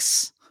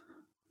vax.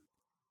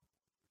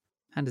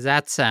 How does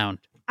that sound?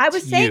 I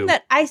was saying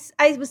that I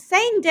was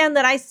saying, Dan,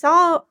 that I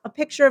saw a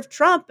picture of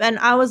Trump and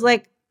I was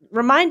like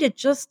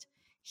reminded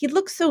he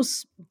looks so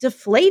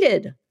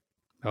deflated.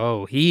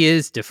 Oh, he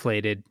is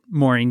deflated,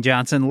 Maureen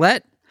Johnson.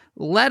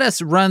 Let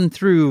us run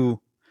through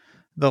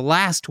the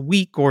last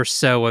week or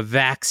so of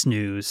vax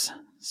news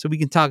so we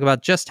can talk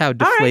about just how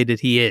deflated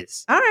he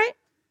is. All right.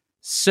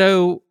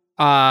 So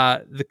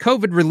the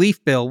COVID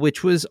relief bill,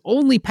 which was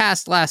only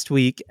passed last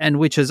week and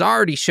which has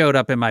already showed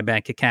up in my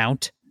bank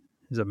account,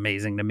 is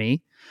amazing to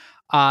me.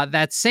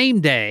 That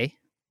same day,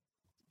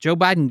 Joe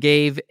Biden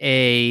gave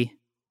a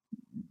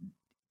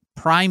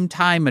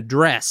primetime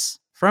address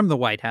from the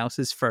White House,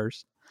 his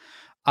first,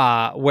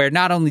 where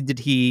not only did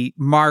he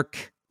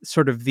mark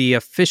sort of the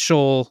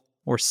official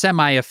or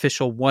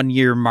semi-official 1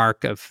 year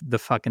mark of the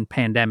fucking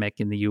pandemic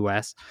in the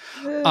U.S.,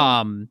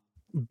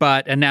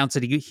 but announced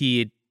that he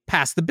had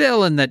passed the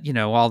bill and that,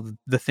 all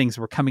the things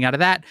were coming out of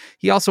that.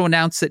 He also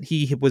announced that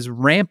he was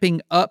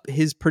ramping up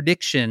his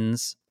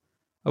predictions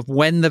of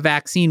when the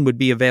vaccine would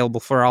be available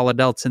for all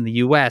adults in the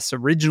U.S.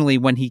 Originally,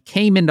 when he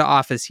came into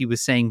office, he was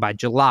saying by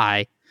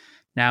July.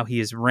 Now he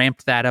has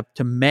ramped that up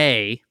to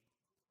May.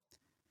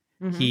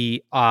 Mm-hmm.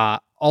 He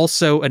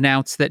also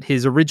announced that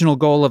his original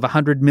goal of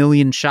 100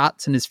 million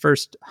shots in his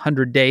first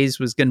 100 days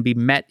was going to be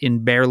met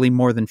in barely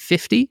more than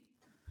 50,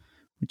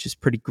 which is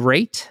pretty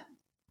great.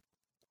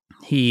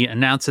 He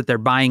announced that they're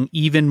buying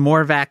even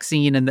more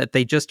vaccine and that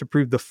they just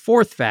approved the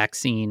fourth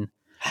vaccine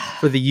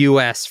for the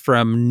U.S.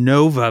 from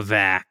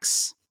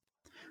Novavax,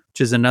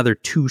 which is another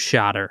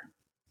 2-shotter.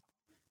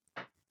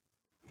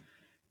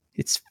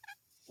 It's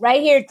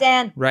right here,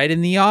 Dan. Right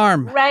in the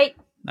arm. Right.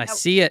 I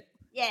see it.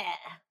 Yeah.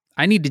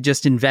 I need to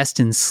just invest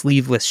in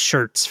sleeveless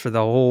shirts for the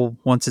whole,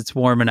 once it's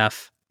warm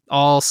enough.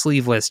 All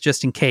sleeveless,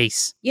 just in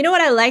case. You know what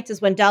I liked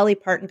is when Dolly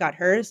Parton got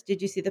hers.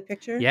 Did you see the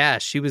picture? Yeah,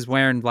 she was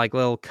wearing like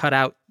little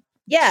cutout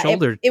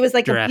shoulder it was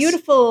like dress. A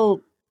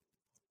beautiful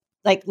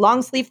like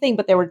long sleeve thing,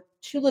 but there were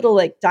 2 little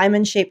like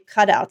diamond shaped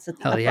cutouts at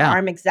the upper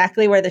arm,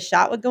 exactly where the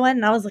shot would go in.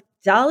 And I was like,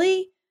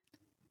 Dolly?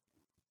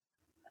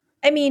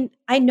 I mean,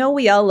 I know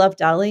we all love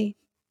Dolly,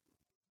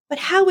 but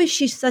how is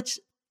she such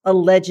a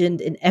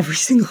legend in every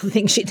single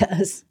thing she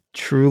does?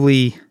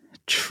 Truly,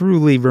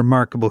 truly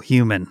remarkable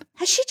human.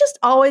 Has she just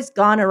always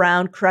gone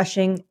around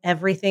crushing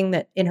everything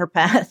that in her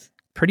path?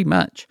 Pretty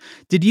much.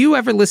 Did you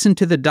ever listen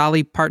to the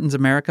Dolly Parton's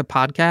America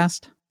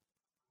podcast?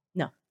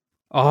 No.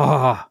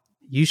 Oh,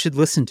 you should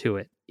listen to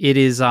it. It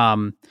is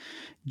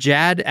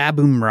Jad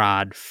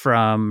Abumrad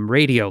from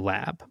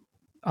Radiolab.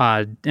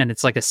 And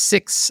it's like a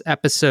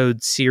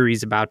 6-episode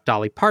series about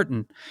Dolly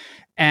Parton.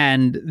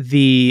 And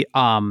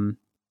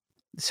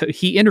so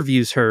he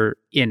interviews her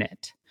in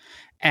it.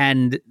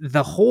 And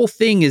the whole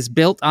thing is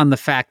built on the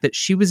fact that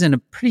she was in a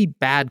pretty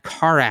bad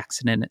car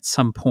accident at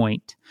some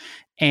point.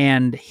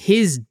 And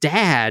his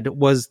dad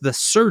was the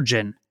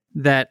surgeon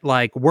that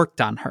like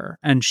worked on her,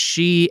 and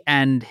she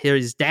and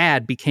his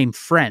dad became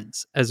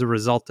friends as a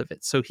result of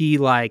it. So he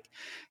like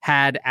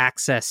had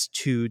access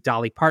to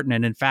Dolly Parton.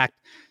 And in fact,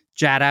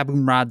 Jad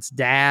Abumrad's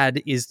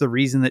dad is the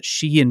reason that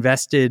she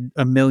invested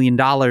 $1 million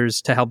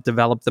to help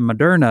develop the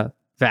Moderna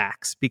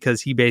vax,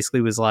 because he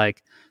basically was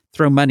like,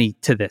 throw money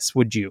to this,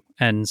 would you?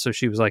 And so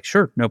she was like,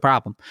 sure, no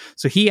problem.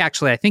 So he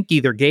actually, I think,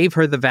 either gave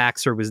her the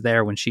vax or was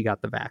there when she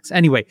got the vax.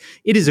 Anyway,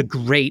 it is a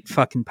great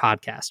fucking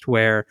podcast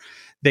where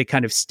they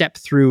kind of step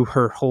through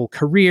her whole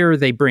career.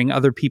 They bring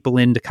other people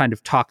in to kind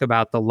of talk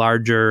about the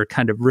larger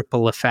kind of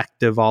ripple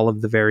effect of all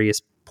of the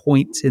various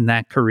points in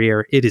that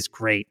career. It is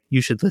great. You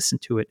should listen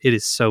to it. It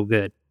is so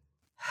good.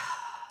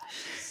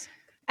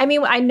 I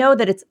mean, I know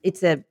that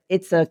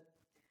it's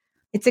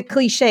a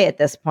cliche at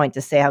this point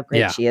to say how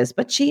great she is,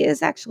 but she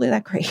is actually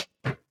that great.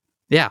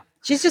 Yeah.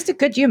 She's just a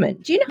good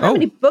human. Do you know how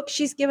many books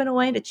she's given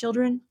away to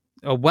children?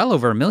 Oh, well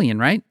over 1 million,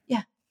 right?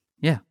 Yeah.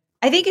 Yeah.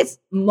 I think it's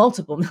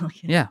multiple million.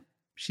 Yeah.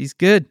 She's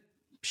good.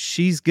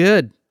 She's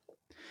good.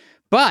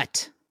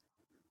 But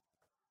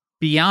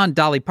beyond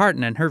Dolly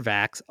Parton and her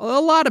vax,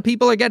 a lot of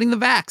people are getting the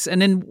vax.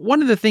 And then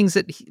one of the things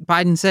that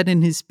Biden said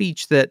in his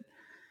speech that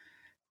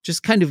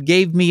just kind of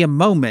gave me a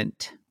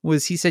moment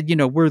was he said,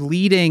 we're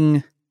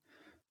leading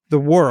the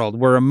world.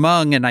 We're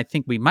among, and I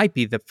think we might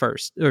be the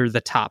first or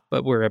the top,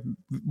 but we're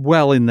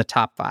well in the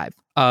top 5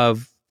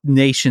 of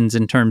nations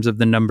in terms of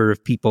the number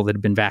of people that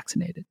have been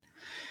vaccinated.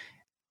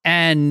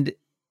 And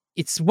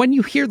it's when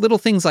you hear little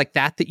things like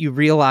that that you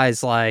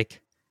realize,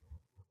 like,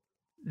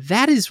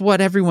 that is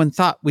what everyone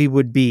thought we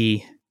would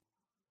be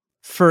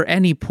for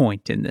any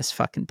point in this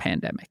fucking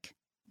pandemic,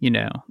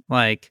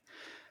 like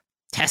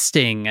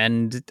testing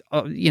and,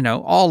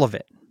 all of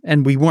it.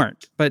 And we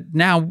weren't. But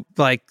now,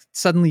 like,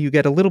 suddenly you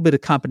get a little bit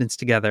of competence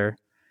together,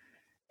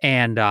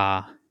 and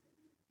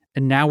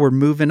now we're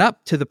moving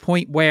up to the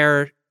point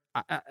where,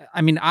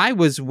 I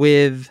was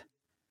with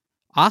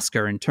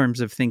Oscar in terms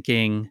of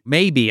thinking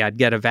maybe I'd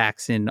get a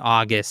vax in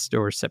August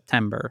or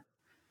September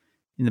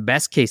in the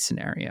best case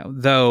scenario.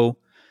 Though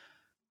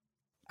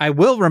I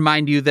will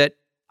remind you that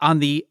on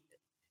the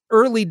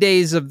early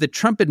days of the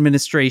Trump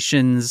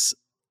administration's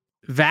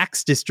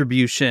vax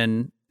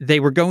distribution, they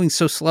were going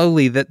so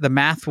slowly that the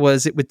math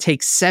was it would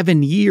take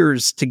 7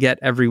 years to get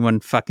everyone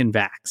fucking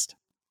vaxxed.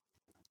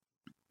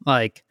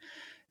 Like,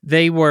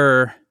 they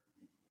were,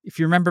 if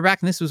you remember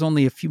back, and this was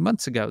only a few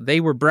months ago, they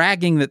were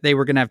bragging that they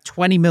were going to have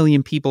 20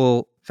 million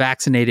people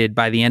vaccinated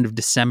by the end of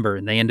December,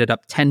 and they ended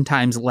up 10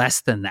 times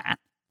less than that.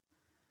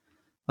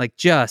 Like,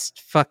 just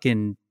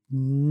fucking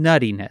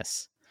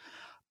nuttiness.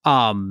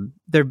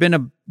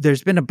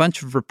 There's been a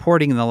bunch of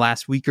reporting in the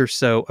last week or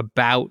so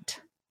about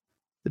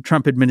the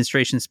Trump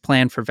administration's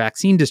plan for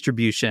vaccine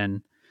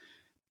distribution.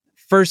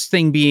 First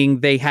thing being,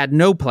 they had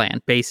no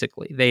plan,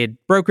 basically. They had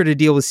brokered a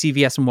deal with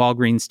CVS and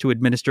Walgreens to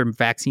administer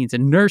vaccines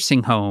in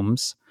nursing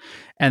homes,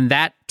 and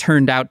that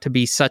turned out to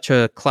be such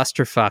a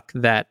clusterfuck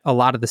that a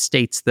lot of the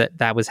states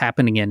that was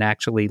happening in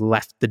actually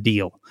left the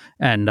deal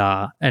and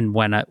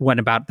went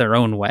about their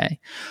own way.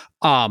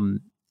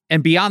 And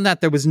beyond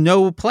that, there was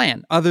no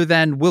plan other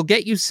than, we'll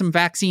get you some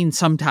vaccine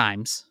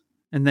sometimes,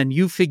 and then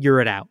you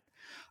figure it out.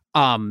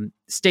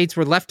 States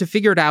were left to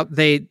figure it out.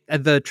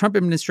 The Trump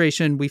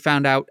administration, we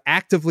found out,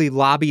 actively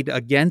lobbied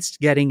against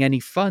getting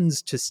any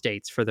funds to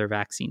states for their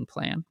vaccine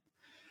plan.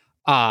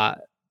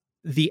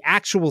 The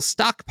actual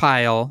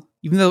stockpile,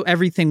 even though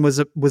everything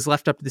was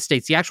left up to the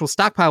states, the actual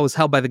stockpile was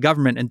held by the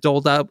government and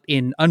doled out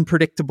in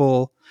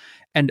unpredictable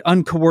and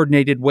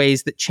uncoordinated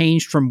ways that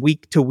changed from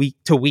week to week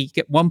to week.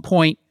 At one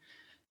point,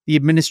 the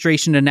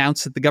administration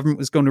announced that the government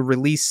was going to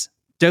release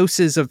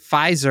doses of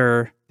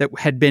Pfizer that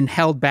had been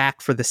held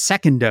back for the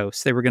second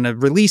dose. They were going to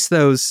release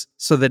those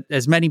so that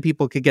as many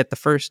people could get the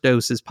first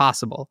dose as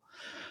possible.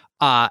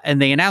 And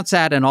they announced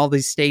that, and all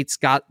these states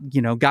got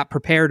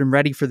prepared and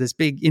ready for this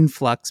big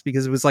influx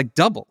because it was like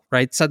double,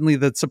 right? Suddenly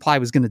the supply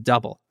was going to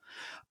double.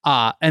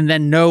 And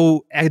then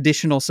no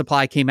additional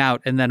supply came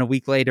out. And then a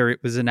week later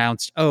it was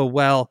announced, oh,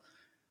 well,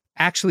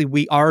 actually,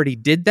 we already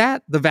did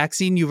that. The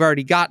vaccine you've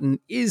already gotten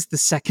is the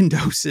second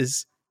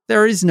doses.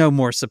 There is no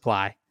more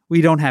supply. We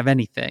don't have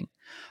anything.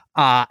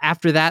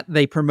 After that,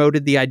 they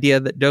promoted the idea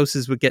that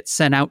doses would get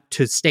sent out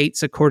to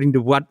states according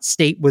to what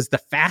state was the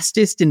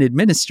fastest in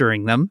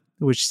administering them,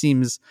 which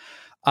seems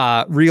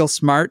real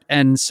smart.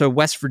 And so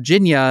West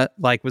Virginia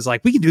was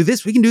like, we can do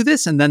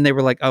this. And then they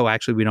were like, oh,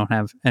 actually, we don't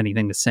have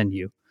anything to send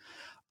you.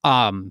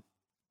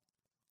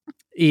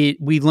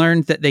 We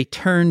learned that they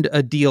turned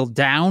a deal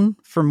down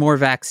for more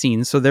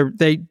vaccines. So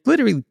they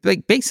literally,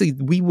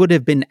 basically, we would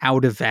have been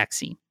out of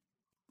vaccine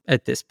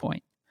at this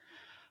point.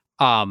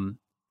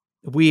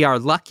 We are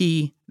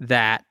lucky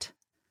that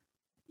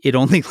it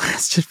only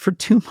lasted for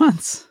 2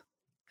 months,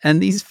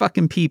 and these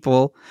fucking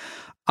people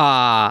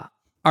are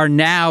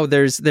now.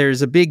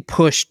 There's a big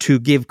push to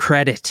give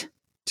credit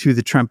to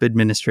the Trump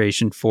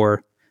administration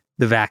for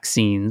the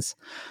vaccines.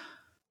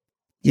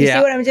 You see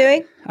what I'm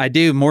doing? I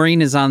do.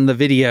 Maureen is on the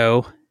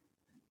video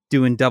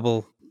doing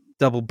double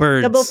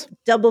birds.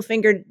 Double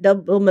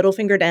middle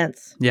finger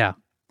dance. Yeah.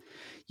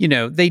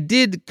 They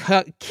did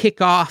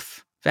kick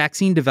off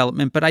vaccine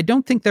development, but I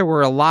don't think there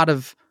were a lot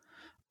of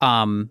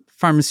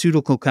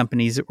pharmaceutical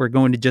companies that were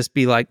going to just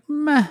be like,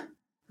 meh,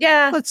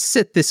 yeah, let's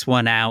sit this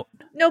one out.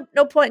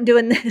 No point in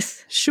doing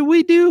this. Should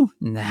we do?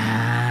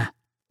 Nah.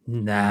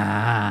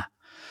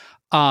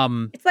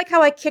 It's like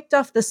how I kicked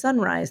off the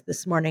sunrise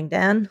this morning,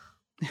 Dan.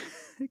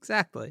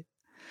 Exactly.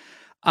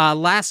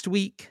 Last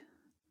week,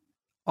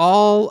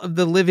 all of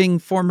the living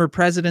former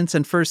presidents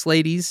and first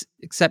ladies,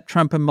 except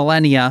Trump and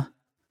Melania,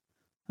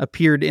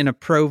 appeared in a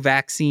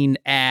pro-vaccine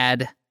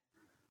ad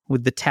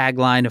with the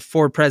tagline of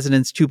 4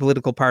 presidents, 2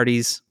 political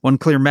parties, 1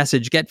 clear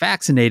message: get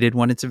vaccinated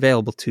when it's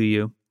available to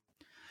you.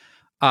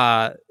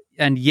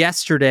 And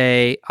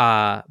yesterday,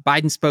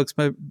 Biden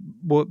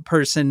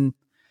spokesperson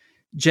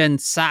Jen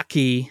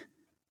Psaki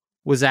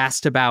was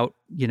asked about,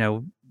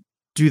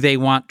 do they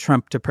want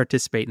Trump to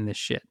participate in this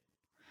shit?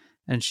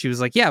 And she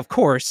was like, yeah, of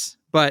course.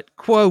 But,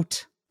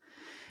 quote,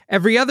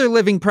 every other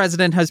living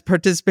president has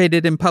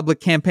participated in public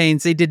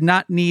campaigns. They did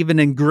not need an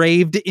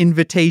engraved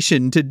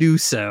invitation to do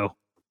so.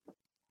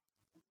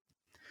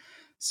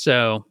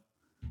 So,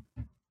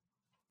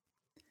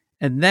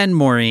 and then,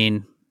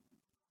 Maureen,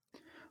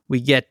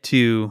 we get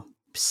to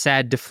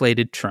sad,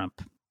 deflated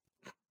Trump,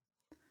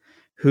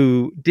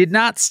 who did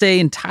not stay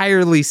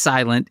entirely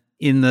silent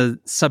in the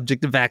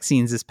subject of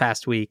vaccines this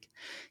past week.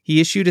 He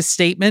issued a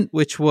statement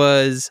which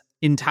was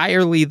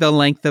entirely the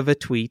length of a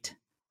tweet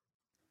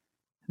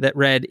that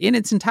read in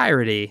its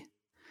entirety,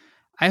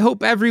 I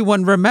hope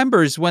everyone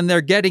remembers when they're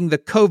getting the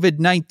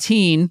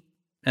COVID-19,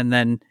 and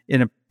then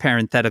in a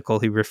parenthetical,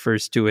 he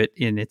refers to it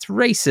in its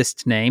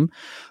racist name,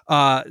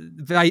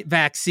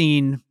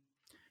 vaccine,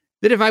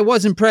 that if I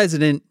wasn't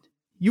president,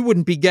 you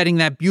wouldn't be getting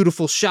that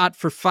beautiful shot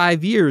for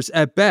 5 years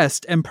at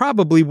best, and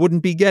probably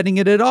wouldn't be getting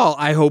it at all.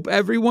 I hope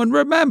everyone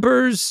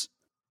remembers.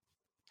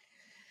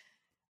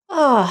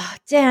 Oh,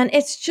 Dan,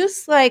 it's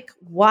just like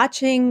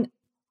watching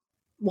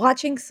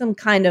some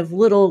kind of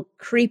little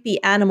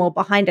creepy animal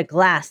behind a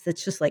glass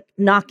that's just like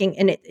knocking,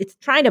 and it's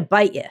trying to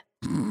bite you,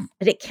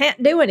 but it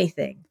can't do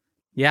anything.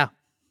 Yeah.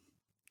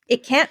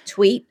 It can't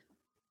tweet.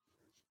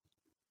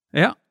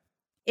 Yeah.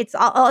 It's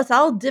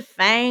all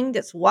defanged.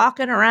 It's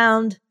walking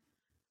around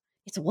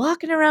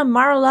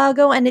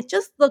Mar-a-Lago, and it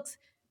just looks.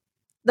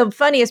 The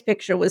funniest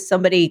picture was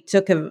somebody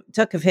took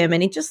of him,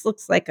 and he just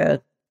looks like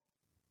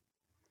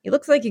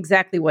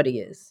exactly what he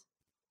is.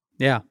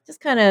 Yeah. Just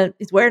kind of,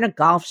 he's wearing a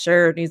golf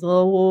shirt, and he's a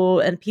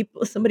little, and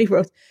somebody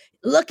wrote,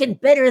 looking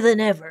better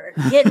than ever,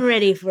 getting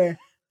ready for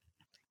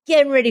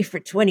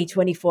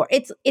 2024.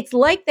 It's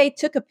like they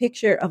took a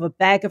picture of a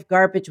bag of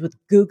garbage with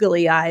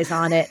googly eyes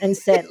on it and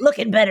said,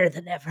 looking better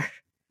than ever,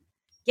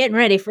 getting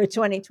ready for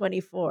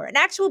 2024. An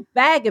actual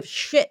bag of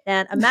shit,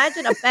 man.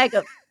 Imagine a bag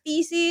of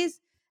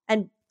feces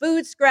and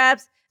food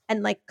scraps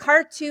and like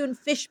cartoon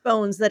fish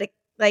bones that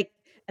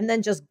and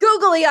then just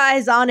googly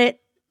eyes on it.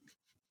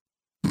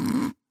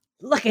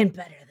 Looking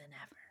better than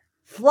ever.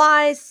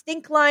 Flies,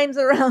 stink lines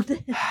around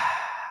it.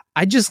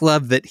 I just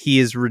love that he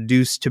is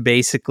reduced to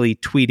basically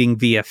tweeting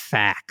via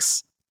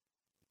fax.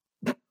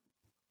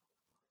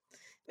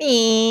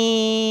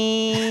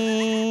 Me.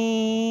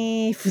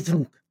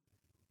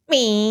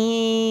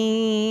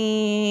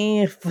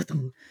 Me.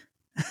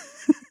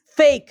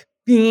 Fake.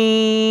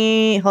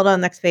 Me. Hold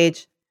on, next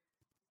page.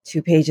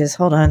 2 pages.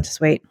 Hold on,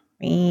 just wait.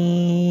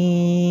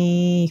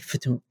 Me.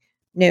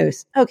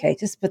 News. Okay,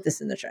 just put this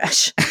in the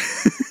trash.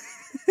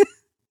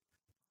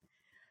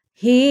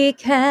 He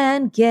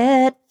can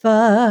get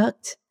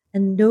fucked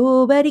and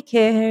nobody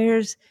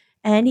cares,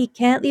 and he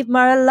can't leave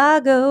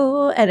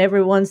Mar-a-Lago, and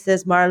everyone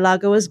says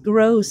Mar-a-Lago is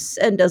gross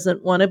and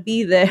doesn't want to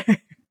be there.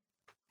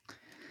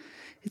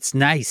 It's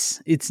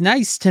nice. It's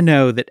nice to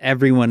know that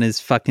everyone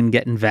is fucking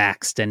getting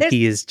vaxxed, and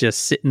he is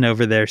just sitting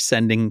over there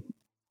sending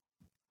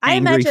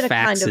angry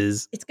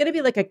faxes. It's going to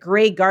be like a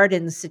Grey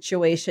Gardens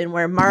situation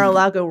where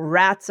Mar-a-Lago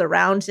rats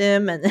around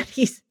him, and then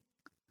he's...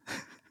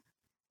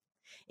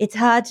 It's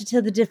hard to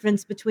tell the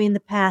difference between the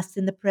past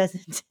and the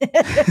present.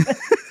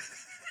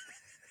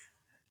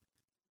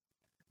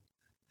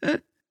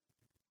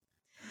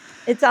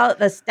 It's all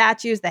the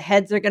statues, the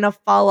heads are going to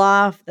fall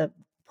off, the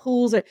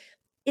pools are.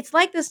 It's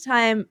like this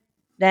time,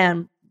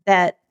 Dan,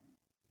 that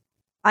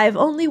I've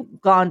only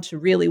gone to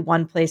really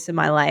one place in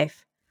my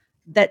life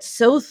that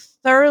so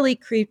thoroughly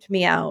creeped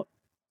me out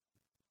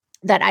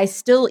that I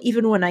still,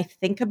 even when I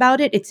think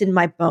about it, it's in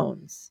my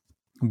bones.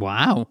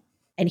 Wow.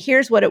 And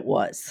here's what it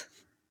was.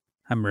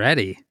 I'm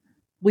ready.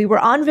 We were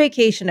on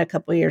vacation a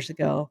couple years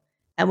ago,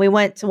 and we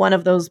went to one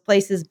of those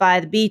places by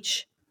the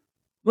beach.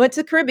 We went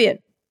to the Caribbean.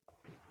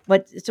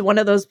 Went to one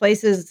of those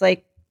places. It's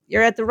like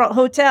you're at the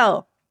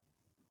hotel,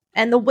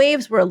 and the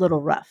waves were a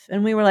little rough.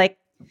 And we were like,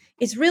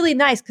 it's really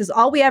nice because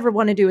all we ever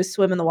want to do is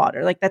swim in the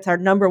water. Like that's our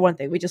number one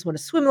thing. We just want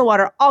to swim in the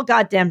water all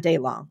goddamn day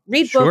long.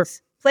 Read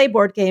books, play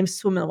board games,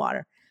 swim in the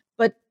water.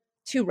 But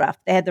too rough.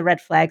 They had the red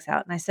flags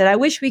out. And I said, I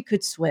wish we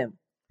could swim.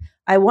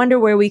 I wonder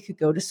where we could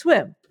go to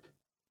swim.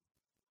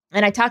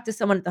 And I talked to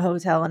someone at the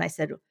hotel and I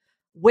said,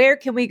 where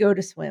can we go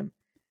to swim?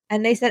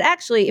 And they said,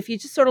 actually, if you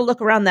just sort of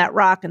look around that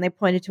rock, and they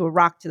pointed to a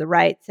rock to the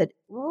right, said,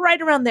 right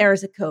around there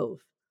is a cove.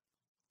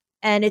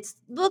 And it's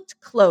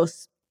looked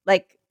close,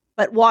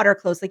 but water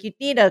close. Like you'd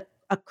need a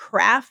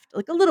craft,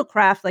 like a little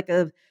craft, like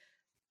a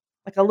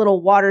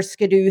little water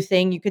skidoo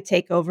thing you could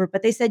take over.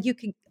 But they said you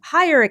could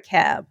hire a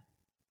cab,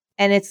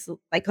 and it's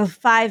like a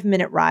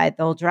 5-minute ride.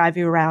 They'll drive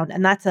you around.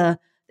 And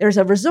there's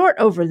a resort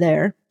over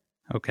there.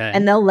 Okay.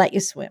 And they'll let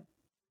you swim.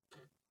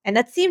 And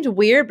that seemed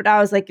weird, but I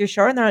was like, you're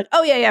sure? And they're like,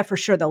 oh, yeah, for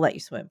sure. They'll let you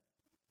swim.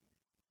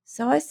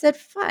 So I said,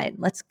 fine,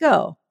 let's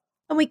go.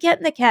 And we get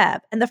in the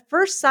cab. And the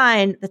first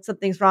sign that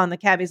something's wrong, the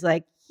cabbie's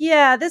like,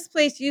 yeah, this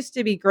place used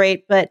to be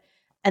great.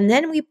 And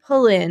then we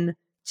pull in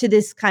to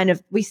this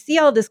we see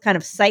all this kind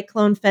of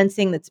cyclone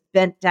fencing that's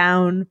bent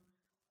down.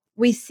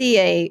 We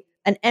see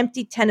an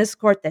empty tennis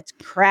court that's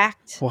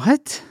cracked.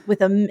 What?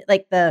 With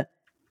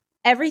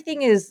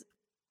everything is,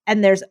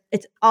 and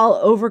it's all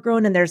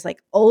overgrown, and there's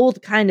like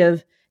old kind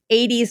of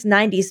 80s,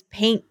 90s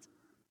paint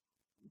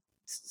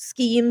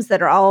schemes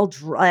that are all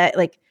dry,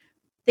 like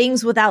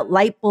things without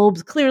light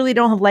bulbs. Clearly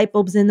don't have light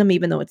bulbs in them,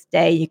 even though it's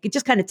day. You could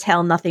just kind of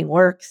tell nothing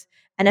works.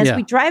 And as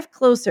we drive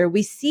closer,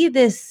 we see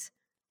this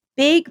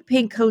big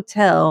pink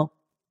hotel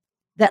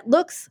that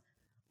looks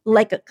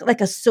like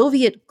a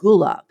Soviet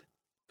gulag.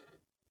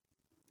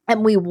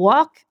 And we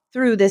walk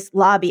through this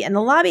lobby, and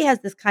the lobby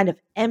has this kind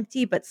of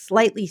empty but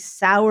slightly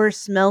sour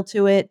smell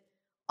to it.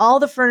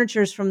 All the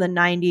furniture is from the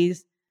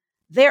 90s.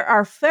 There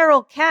are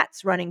feral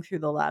cats running through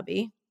the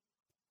lobby.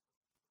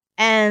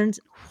 And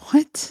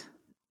what?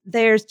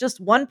 there's just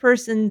one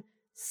person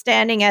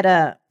standing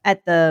at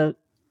the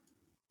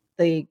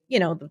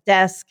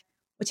desk,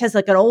 which has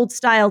like an old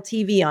style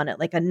TV on it,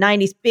 like a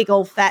 90s big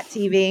old fat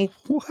TV.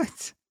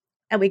 What?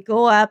 And we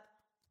go up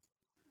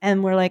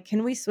and we're like,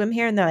 can we swim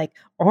here? And they're like,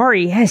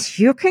 Ori, yes,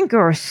 you can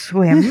go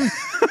swim.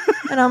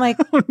 And I'm like,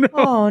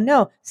 oh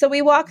no. So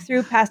we walk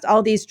through past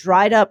all these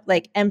dried up,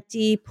 like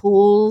empty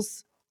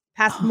pools,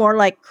 past more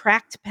like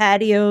cracked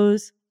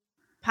patios,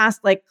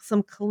 past like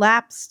some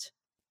collapsed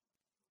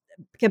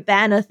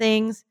cabana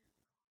things,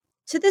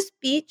 to this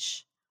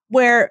beach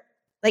where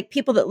like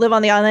people that live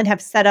on the island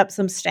have set up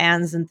some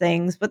stands and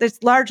things, but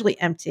it's largely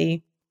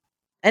empty.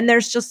 And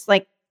there's just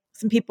like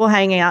some people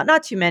hanging out,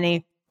 not too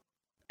many.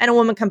 And a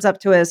woman comes up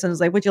to us and is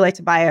like, would you like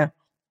to buy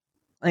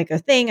a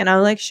thing? And I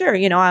was like, sure,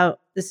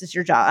 this is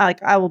your job.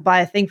 I will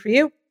buy a thing for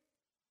you.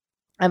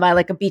 I buy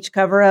like a beach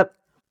cover up.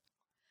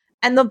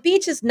 And the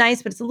beach is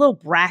nice, but it's a little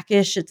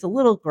brackish. It's a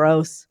little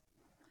gross.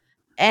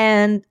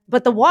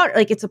 But the water,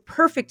 like, it's a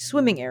perfect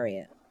swimming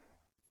area.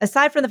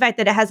 Aside from the fact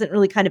that it hasn't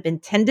really kind of been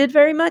tended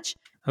very much.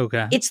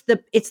 Okay. It's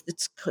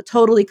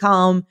totally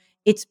calm.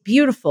 It's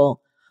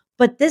beautiful.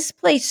 But this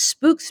place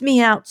spooks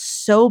me out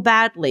so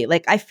badly.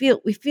 Like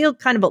we feel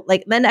kind of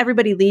like, then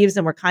everybody leaves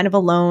and we're kind of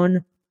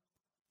alone.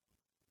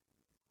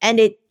 And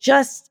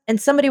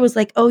somebody was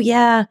like, oh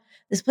yeah,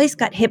 this place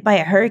got hit by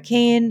a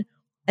hurricane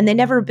and they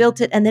never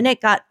built it. And then it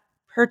got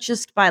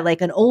purchased by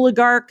like an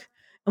oligarch.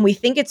 And we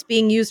think it's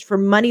being used for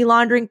money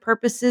laundering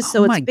purposes.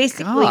 So it's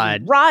basically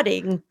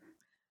rotting,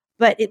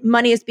 but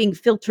money is being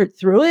filtered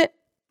through it.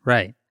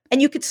 Right.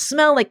 And you could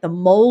smell like the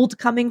mold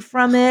coming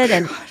from it.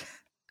 And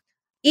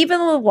even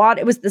the water,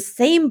 it was the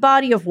same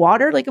body of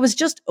water. Like it was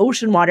just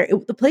ocean water.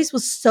 The place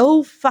was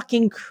so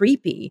fucking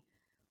creepy.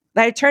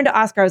 But I turned to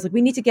Oscar. I was like,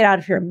 we need to get out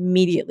of here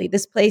immediately.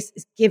 This place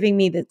is giving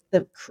me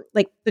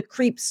the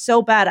creeps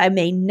so bad I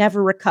may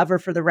never recover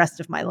for the rest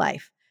of my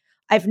life.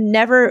 I've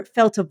never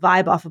felt a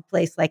vibe off a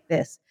place like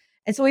this.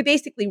 And so we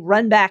basically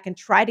run back and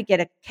try to get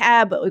a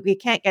cab, but we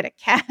can't get a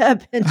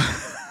cab. And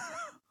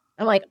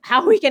I'm like,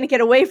 how are we going to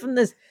get away from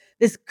this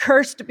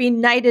cursed,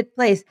 benighted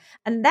place?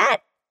 And that,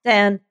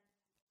 Dan,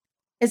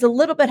 is a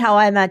little bit how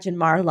I imagine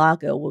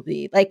Mar-a-Lago will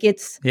be. Like it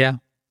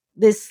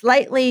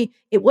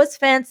was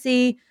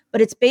fancy, but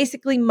it's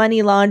basically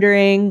money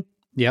laundering.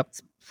 Yep.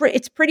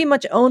 It's pretty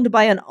much owned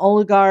by an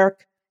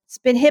oligarch. It's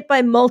been hit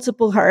by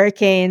multiple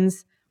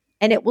hurricanes,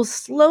 and it will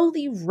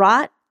slowly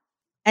rot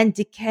and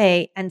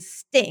decay and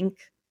stink.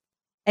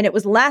 And it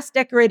was last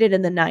decorated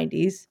in the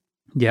 90s.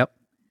 Yep.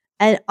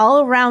 And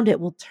all around it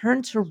will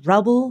turn to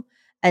rubble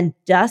and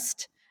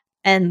dust,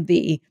 and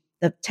the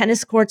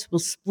tennis courts will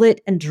split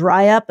and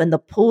dry up, and the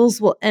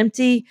pools will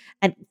empty,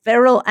 and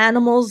feral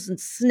animals and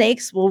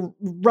snakes will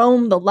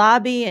roam the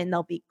lobby, and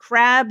there'll be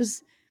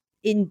crabs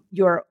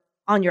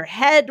on your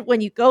head when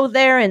you go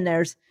there. And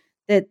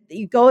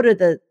you go to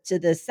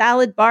the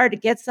salad bar to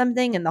get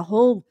something, and the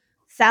whole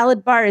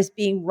salad bar is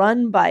being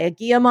run by a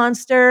Gia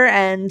monster,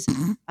 and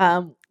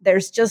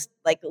there's just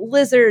like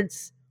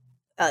lizards.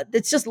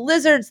 It's just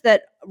lizards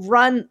that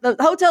run. The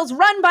hotel's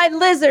run by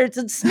lizards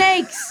and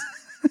snakes.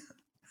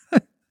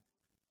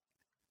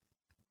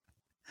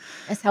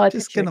 That's how I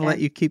just going to let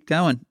you keep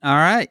going. All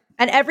right.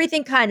 And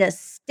everything kind of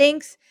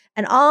stinks.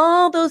 And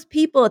all those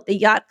people at the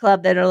yacht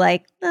club that are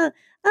like,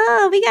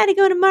 oh, we got to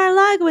go to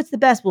Mar-a-Lago. It's the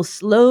best. Will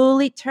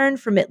slowly turn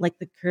from it like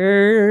the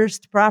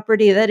cursed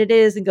property that it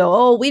is and go,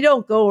 oh, we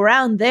don't go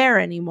around there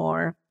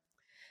anymore.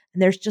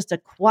 And there's just a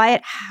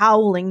quiet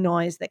howling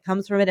noise that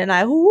comes from it. And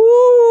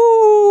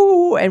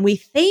and we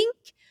think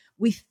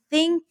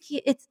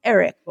it's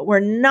Eric, but we're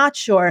not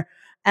sure.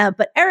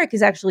 But Eric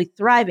is actually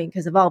thriving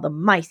because of all the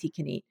mice he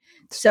can eat.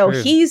 So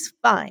he's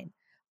fine.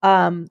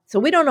 So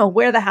we don't know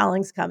where the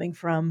howling's coming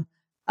from.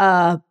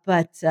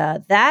 But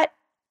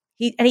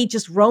he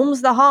just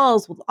roams the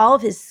halls with all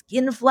of his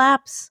skin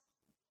flaps.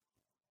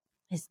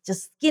 It's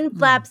just skin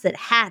flaps and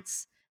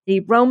hats. He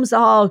roams the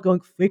hall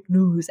going fake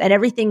news, and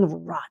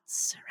everything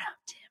rots around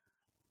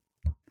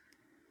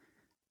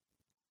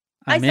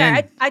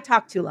him. I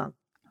talk too long.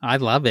 I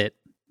love it.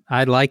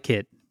 I like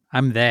it.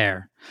 I'm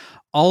there.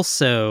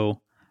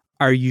 Also,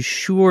 are you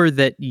sure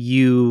that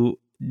you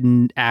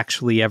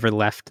actually ever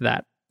left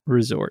that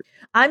resort?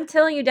 I'm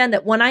telling you, Dan,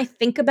 that when I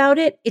think about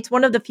it, it's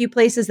one of the few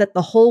places that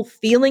the whole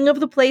feeling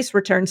of the place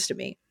returns to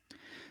me.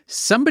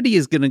 Somebody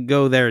is going to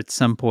go there at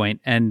some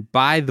point, and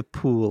by the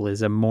pool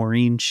is a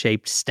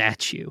Maureen-shaped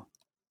statue.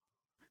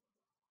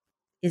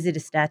 Is it a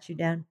statue,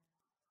 Dan?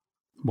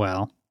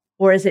 Well.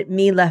 Or is it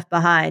me left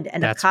behind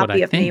and a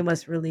copy of me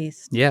was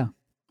released? Yeah,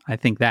 I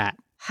think that.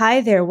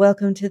 Hi there,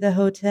 welcome to the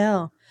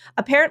hotel.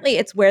 Apparently,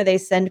 it's where they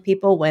send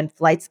people when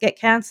flights get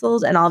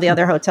canceled and all the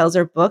other hotels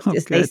are booked.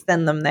 They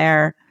send them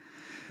there.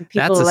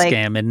 People that's a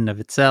scam in and of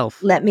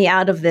itself. Let me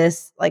out of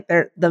this. Like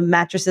the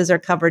mattresses are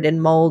covered in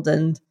mold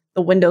and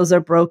the windows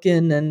are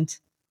broken and.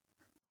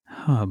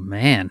 Oh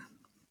man.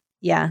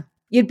 Yeah,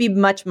 you'd be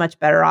much, much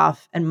better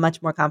off and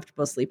much more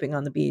comfortable sleeping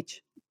on the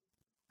beach.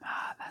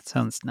 That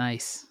sounds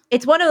nice.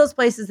 It's one of those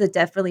places that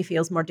definitely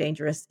feels more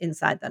dangerous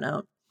inside than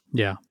out.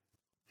 Yeah.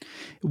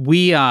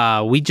 We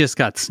just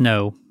got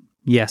snow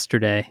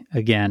yesterday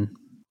again,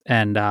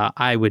 and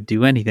I would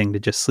do anything to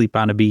just sleep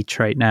on a beach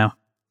right now.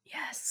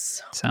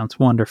 Yes. Sounds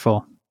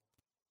wonderful.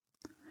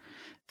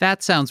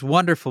 That sounds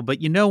wonderful,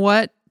 but you know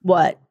what?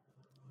 What?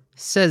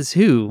 Says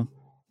Who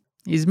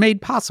is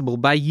made possible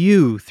by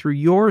you through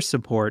your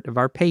support of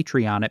our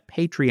Patreon at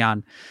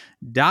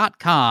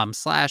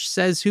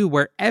patreon.com/sayswho,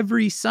 where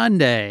every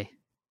Sunday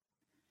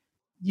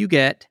you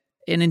get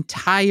an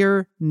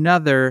entire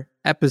another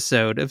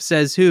episode of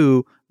Says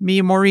Who, me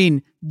and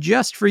Maureen,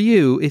 just for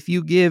you if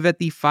you give at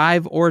the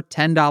 $5 or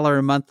 $10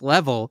 a month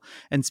level.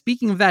 And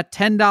speaking of that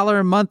 $10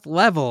 a month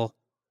level,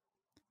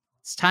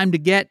 it's time to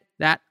get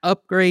that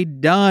upgrade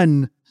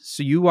done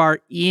so you are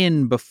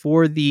in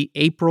before the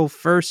April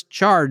 1st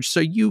charge. So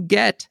you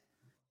get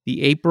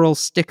the April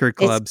Sticker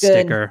Club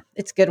sticker.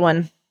 It's a good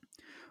one.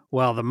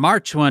 Well, the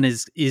March one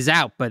is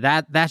out, but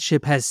that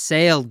ship has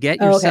sailed.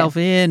 Get yourself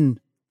in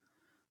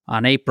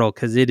on April,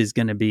 because it is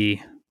going to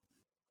be,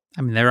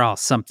 I mean, they're all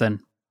something.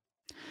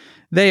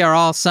 They are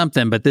all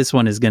something, but this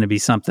one is going to be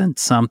something.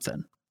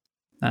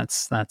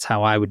 That's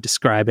how I would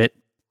describe it.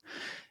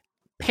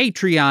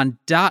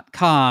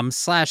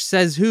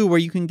 Patreon.com/sayswho, where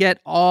you can get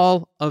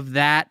all of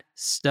that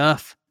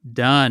stuff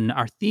done.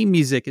 Our theme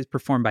music is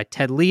performed by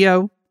Ted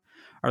Leo.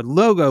 Our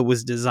logo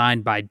was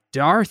designed by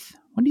Darth.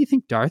 When do you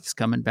think Darth's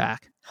coming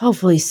back?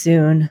 Hopefully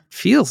soon.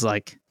 Feels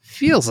like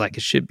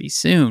it should be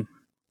soon.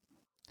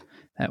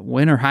 That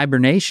winter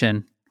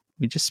hibernation,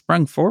 we just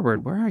sprung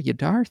forward. Where are you,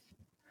 Darth?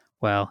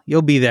 Well,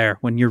 you'll be there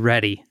when you're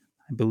ready.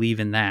 I believe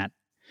in that.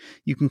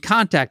 You can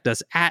contact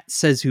us at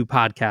Says Who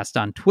Podcast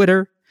on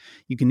Twitter.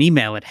 You can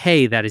email it,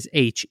 hey, that is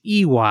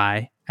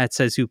HEY, at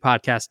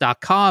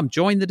sayswhopodcast.com.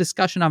 Join the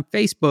discussion on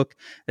Facebook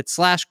at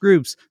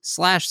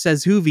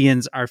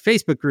 /groups/SaysWhovians. Our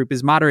Facebook group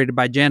is moderated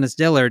by Janice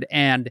Dillard,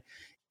 and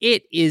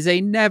it is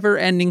a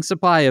never-ending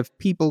supply of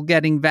people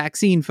getting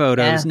vaccine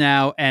photos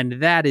now, and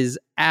that is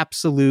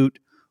absolute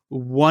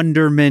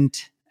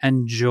wonderment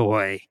and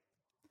joy.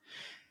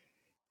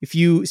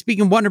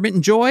 Speaking of wonderment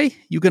and joy,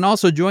 you can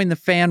also join the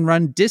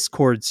fan-run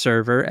Discord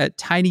server at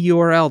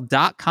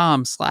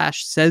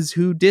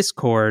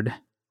tinyurl.com/sayswhodiscord.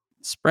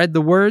 Spread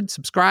the word,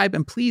 subscribe,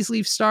 and please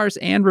leave stars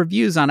and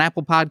reviews on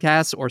Apple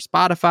Podcasts or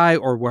Spotify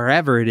or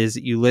wherever it is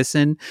that you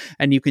listen.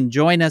 And you can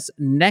join us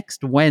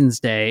next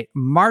Wednesday,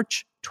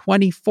 March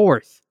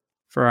 24th,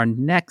 for our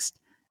next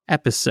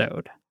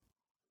episode.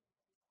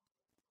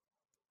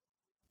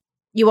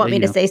 You want me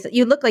to say something?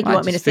 You look like you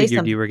want me to say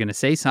something. You were going to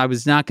say something. I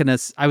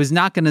was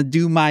not gonna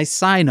do my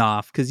sign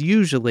off, because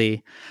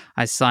usually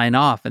I sign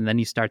off and then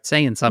you start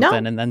saying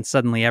something, and then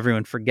suddenly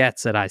everyone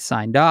forgets that I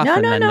signed off,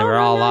 and then we're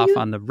all off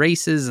on the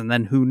races, and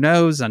then who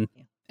knows? And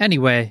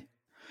anyway,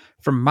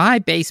 from my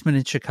basement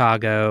in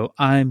Chicago,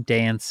 I'm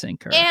Dan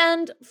Sinker,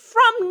 and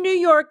from New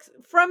York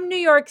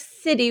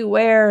City,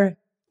 where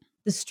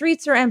the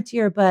streets are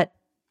emptier, but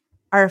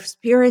our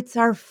spirits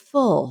are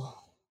full.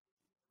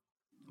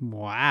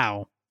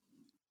 Wow.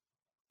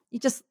 You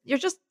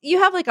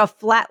have like a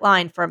flat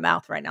line for a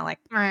mouth right now, like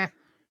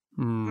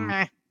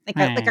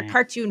like a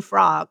cartoon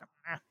frog.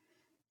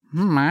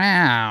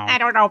 Wow. I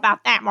don't know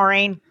about that,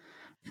 Maureen.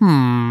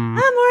 I'm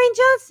Maureen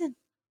Johnson.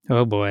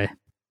 Oh boy.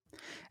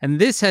 And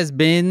this has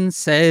been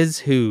Says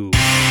Who.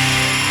 Says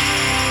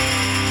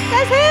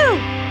Who.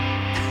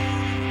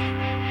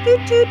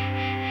 Toot toot.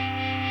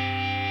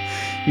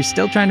 You're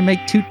still trying to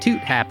make toot toot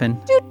happen.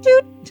 Toot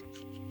toot.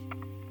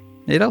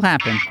 It'll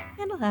happen.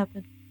 It'll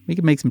happen. We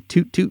can make some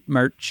toot toot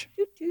merch.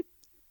 Toot toot.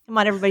 Come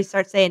on, everybody,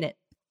 start saying it.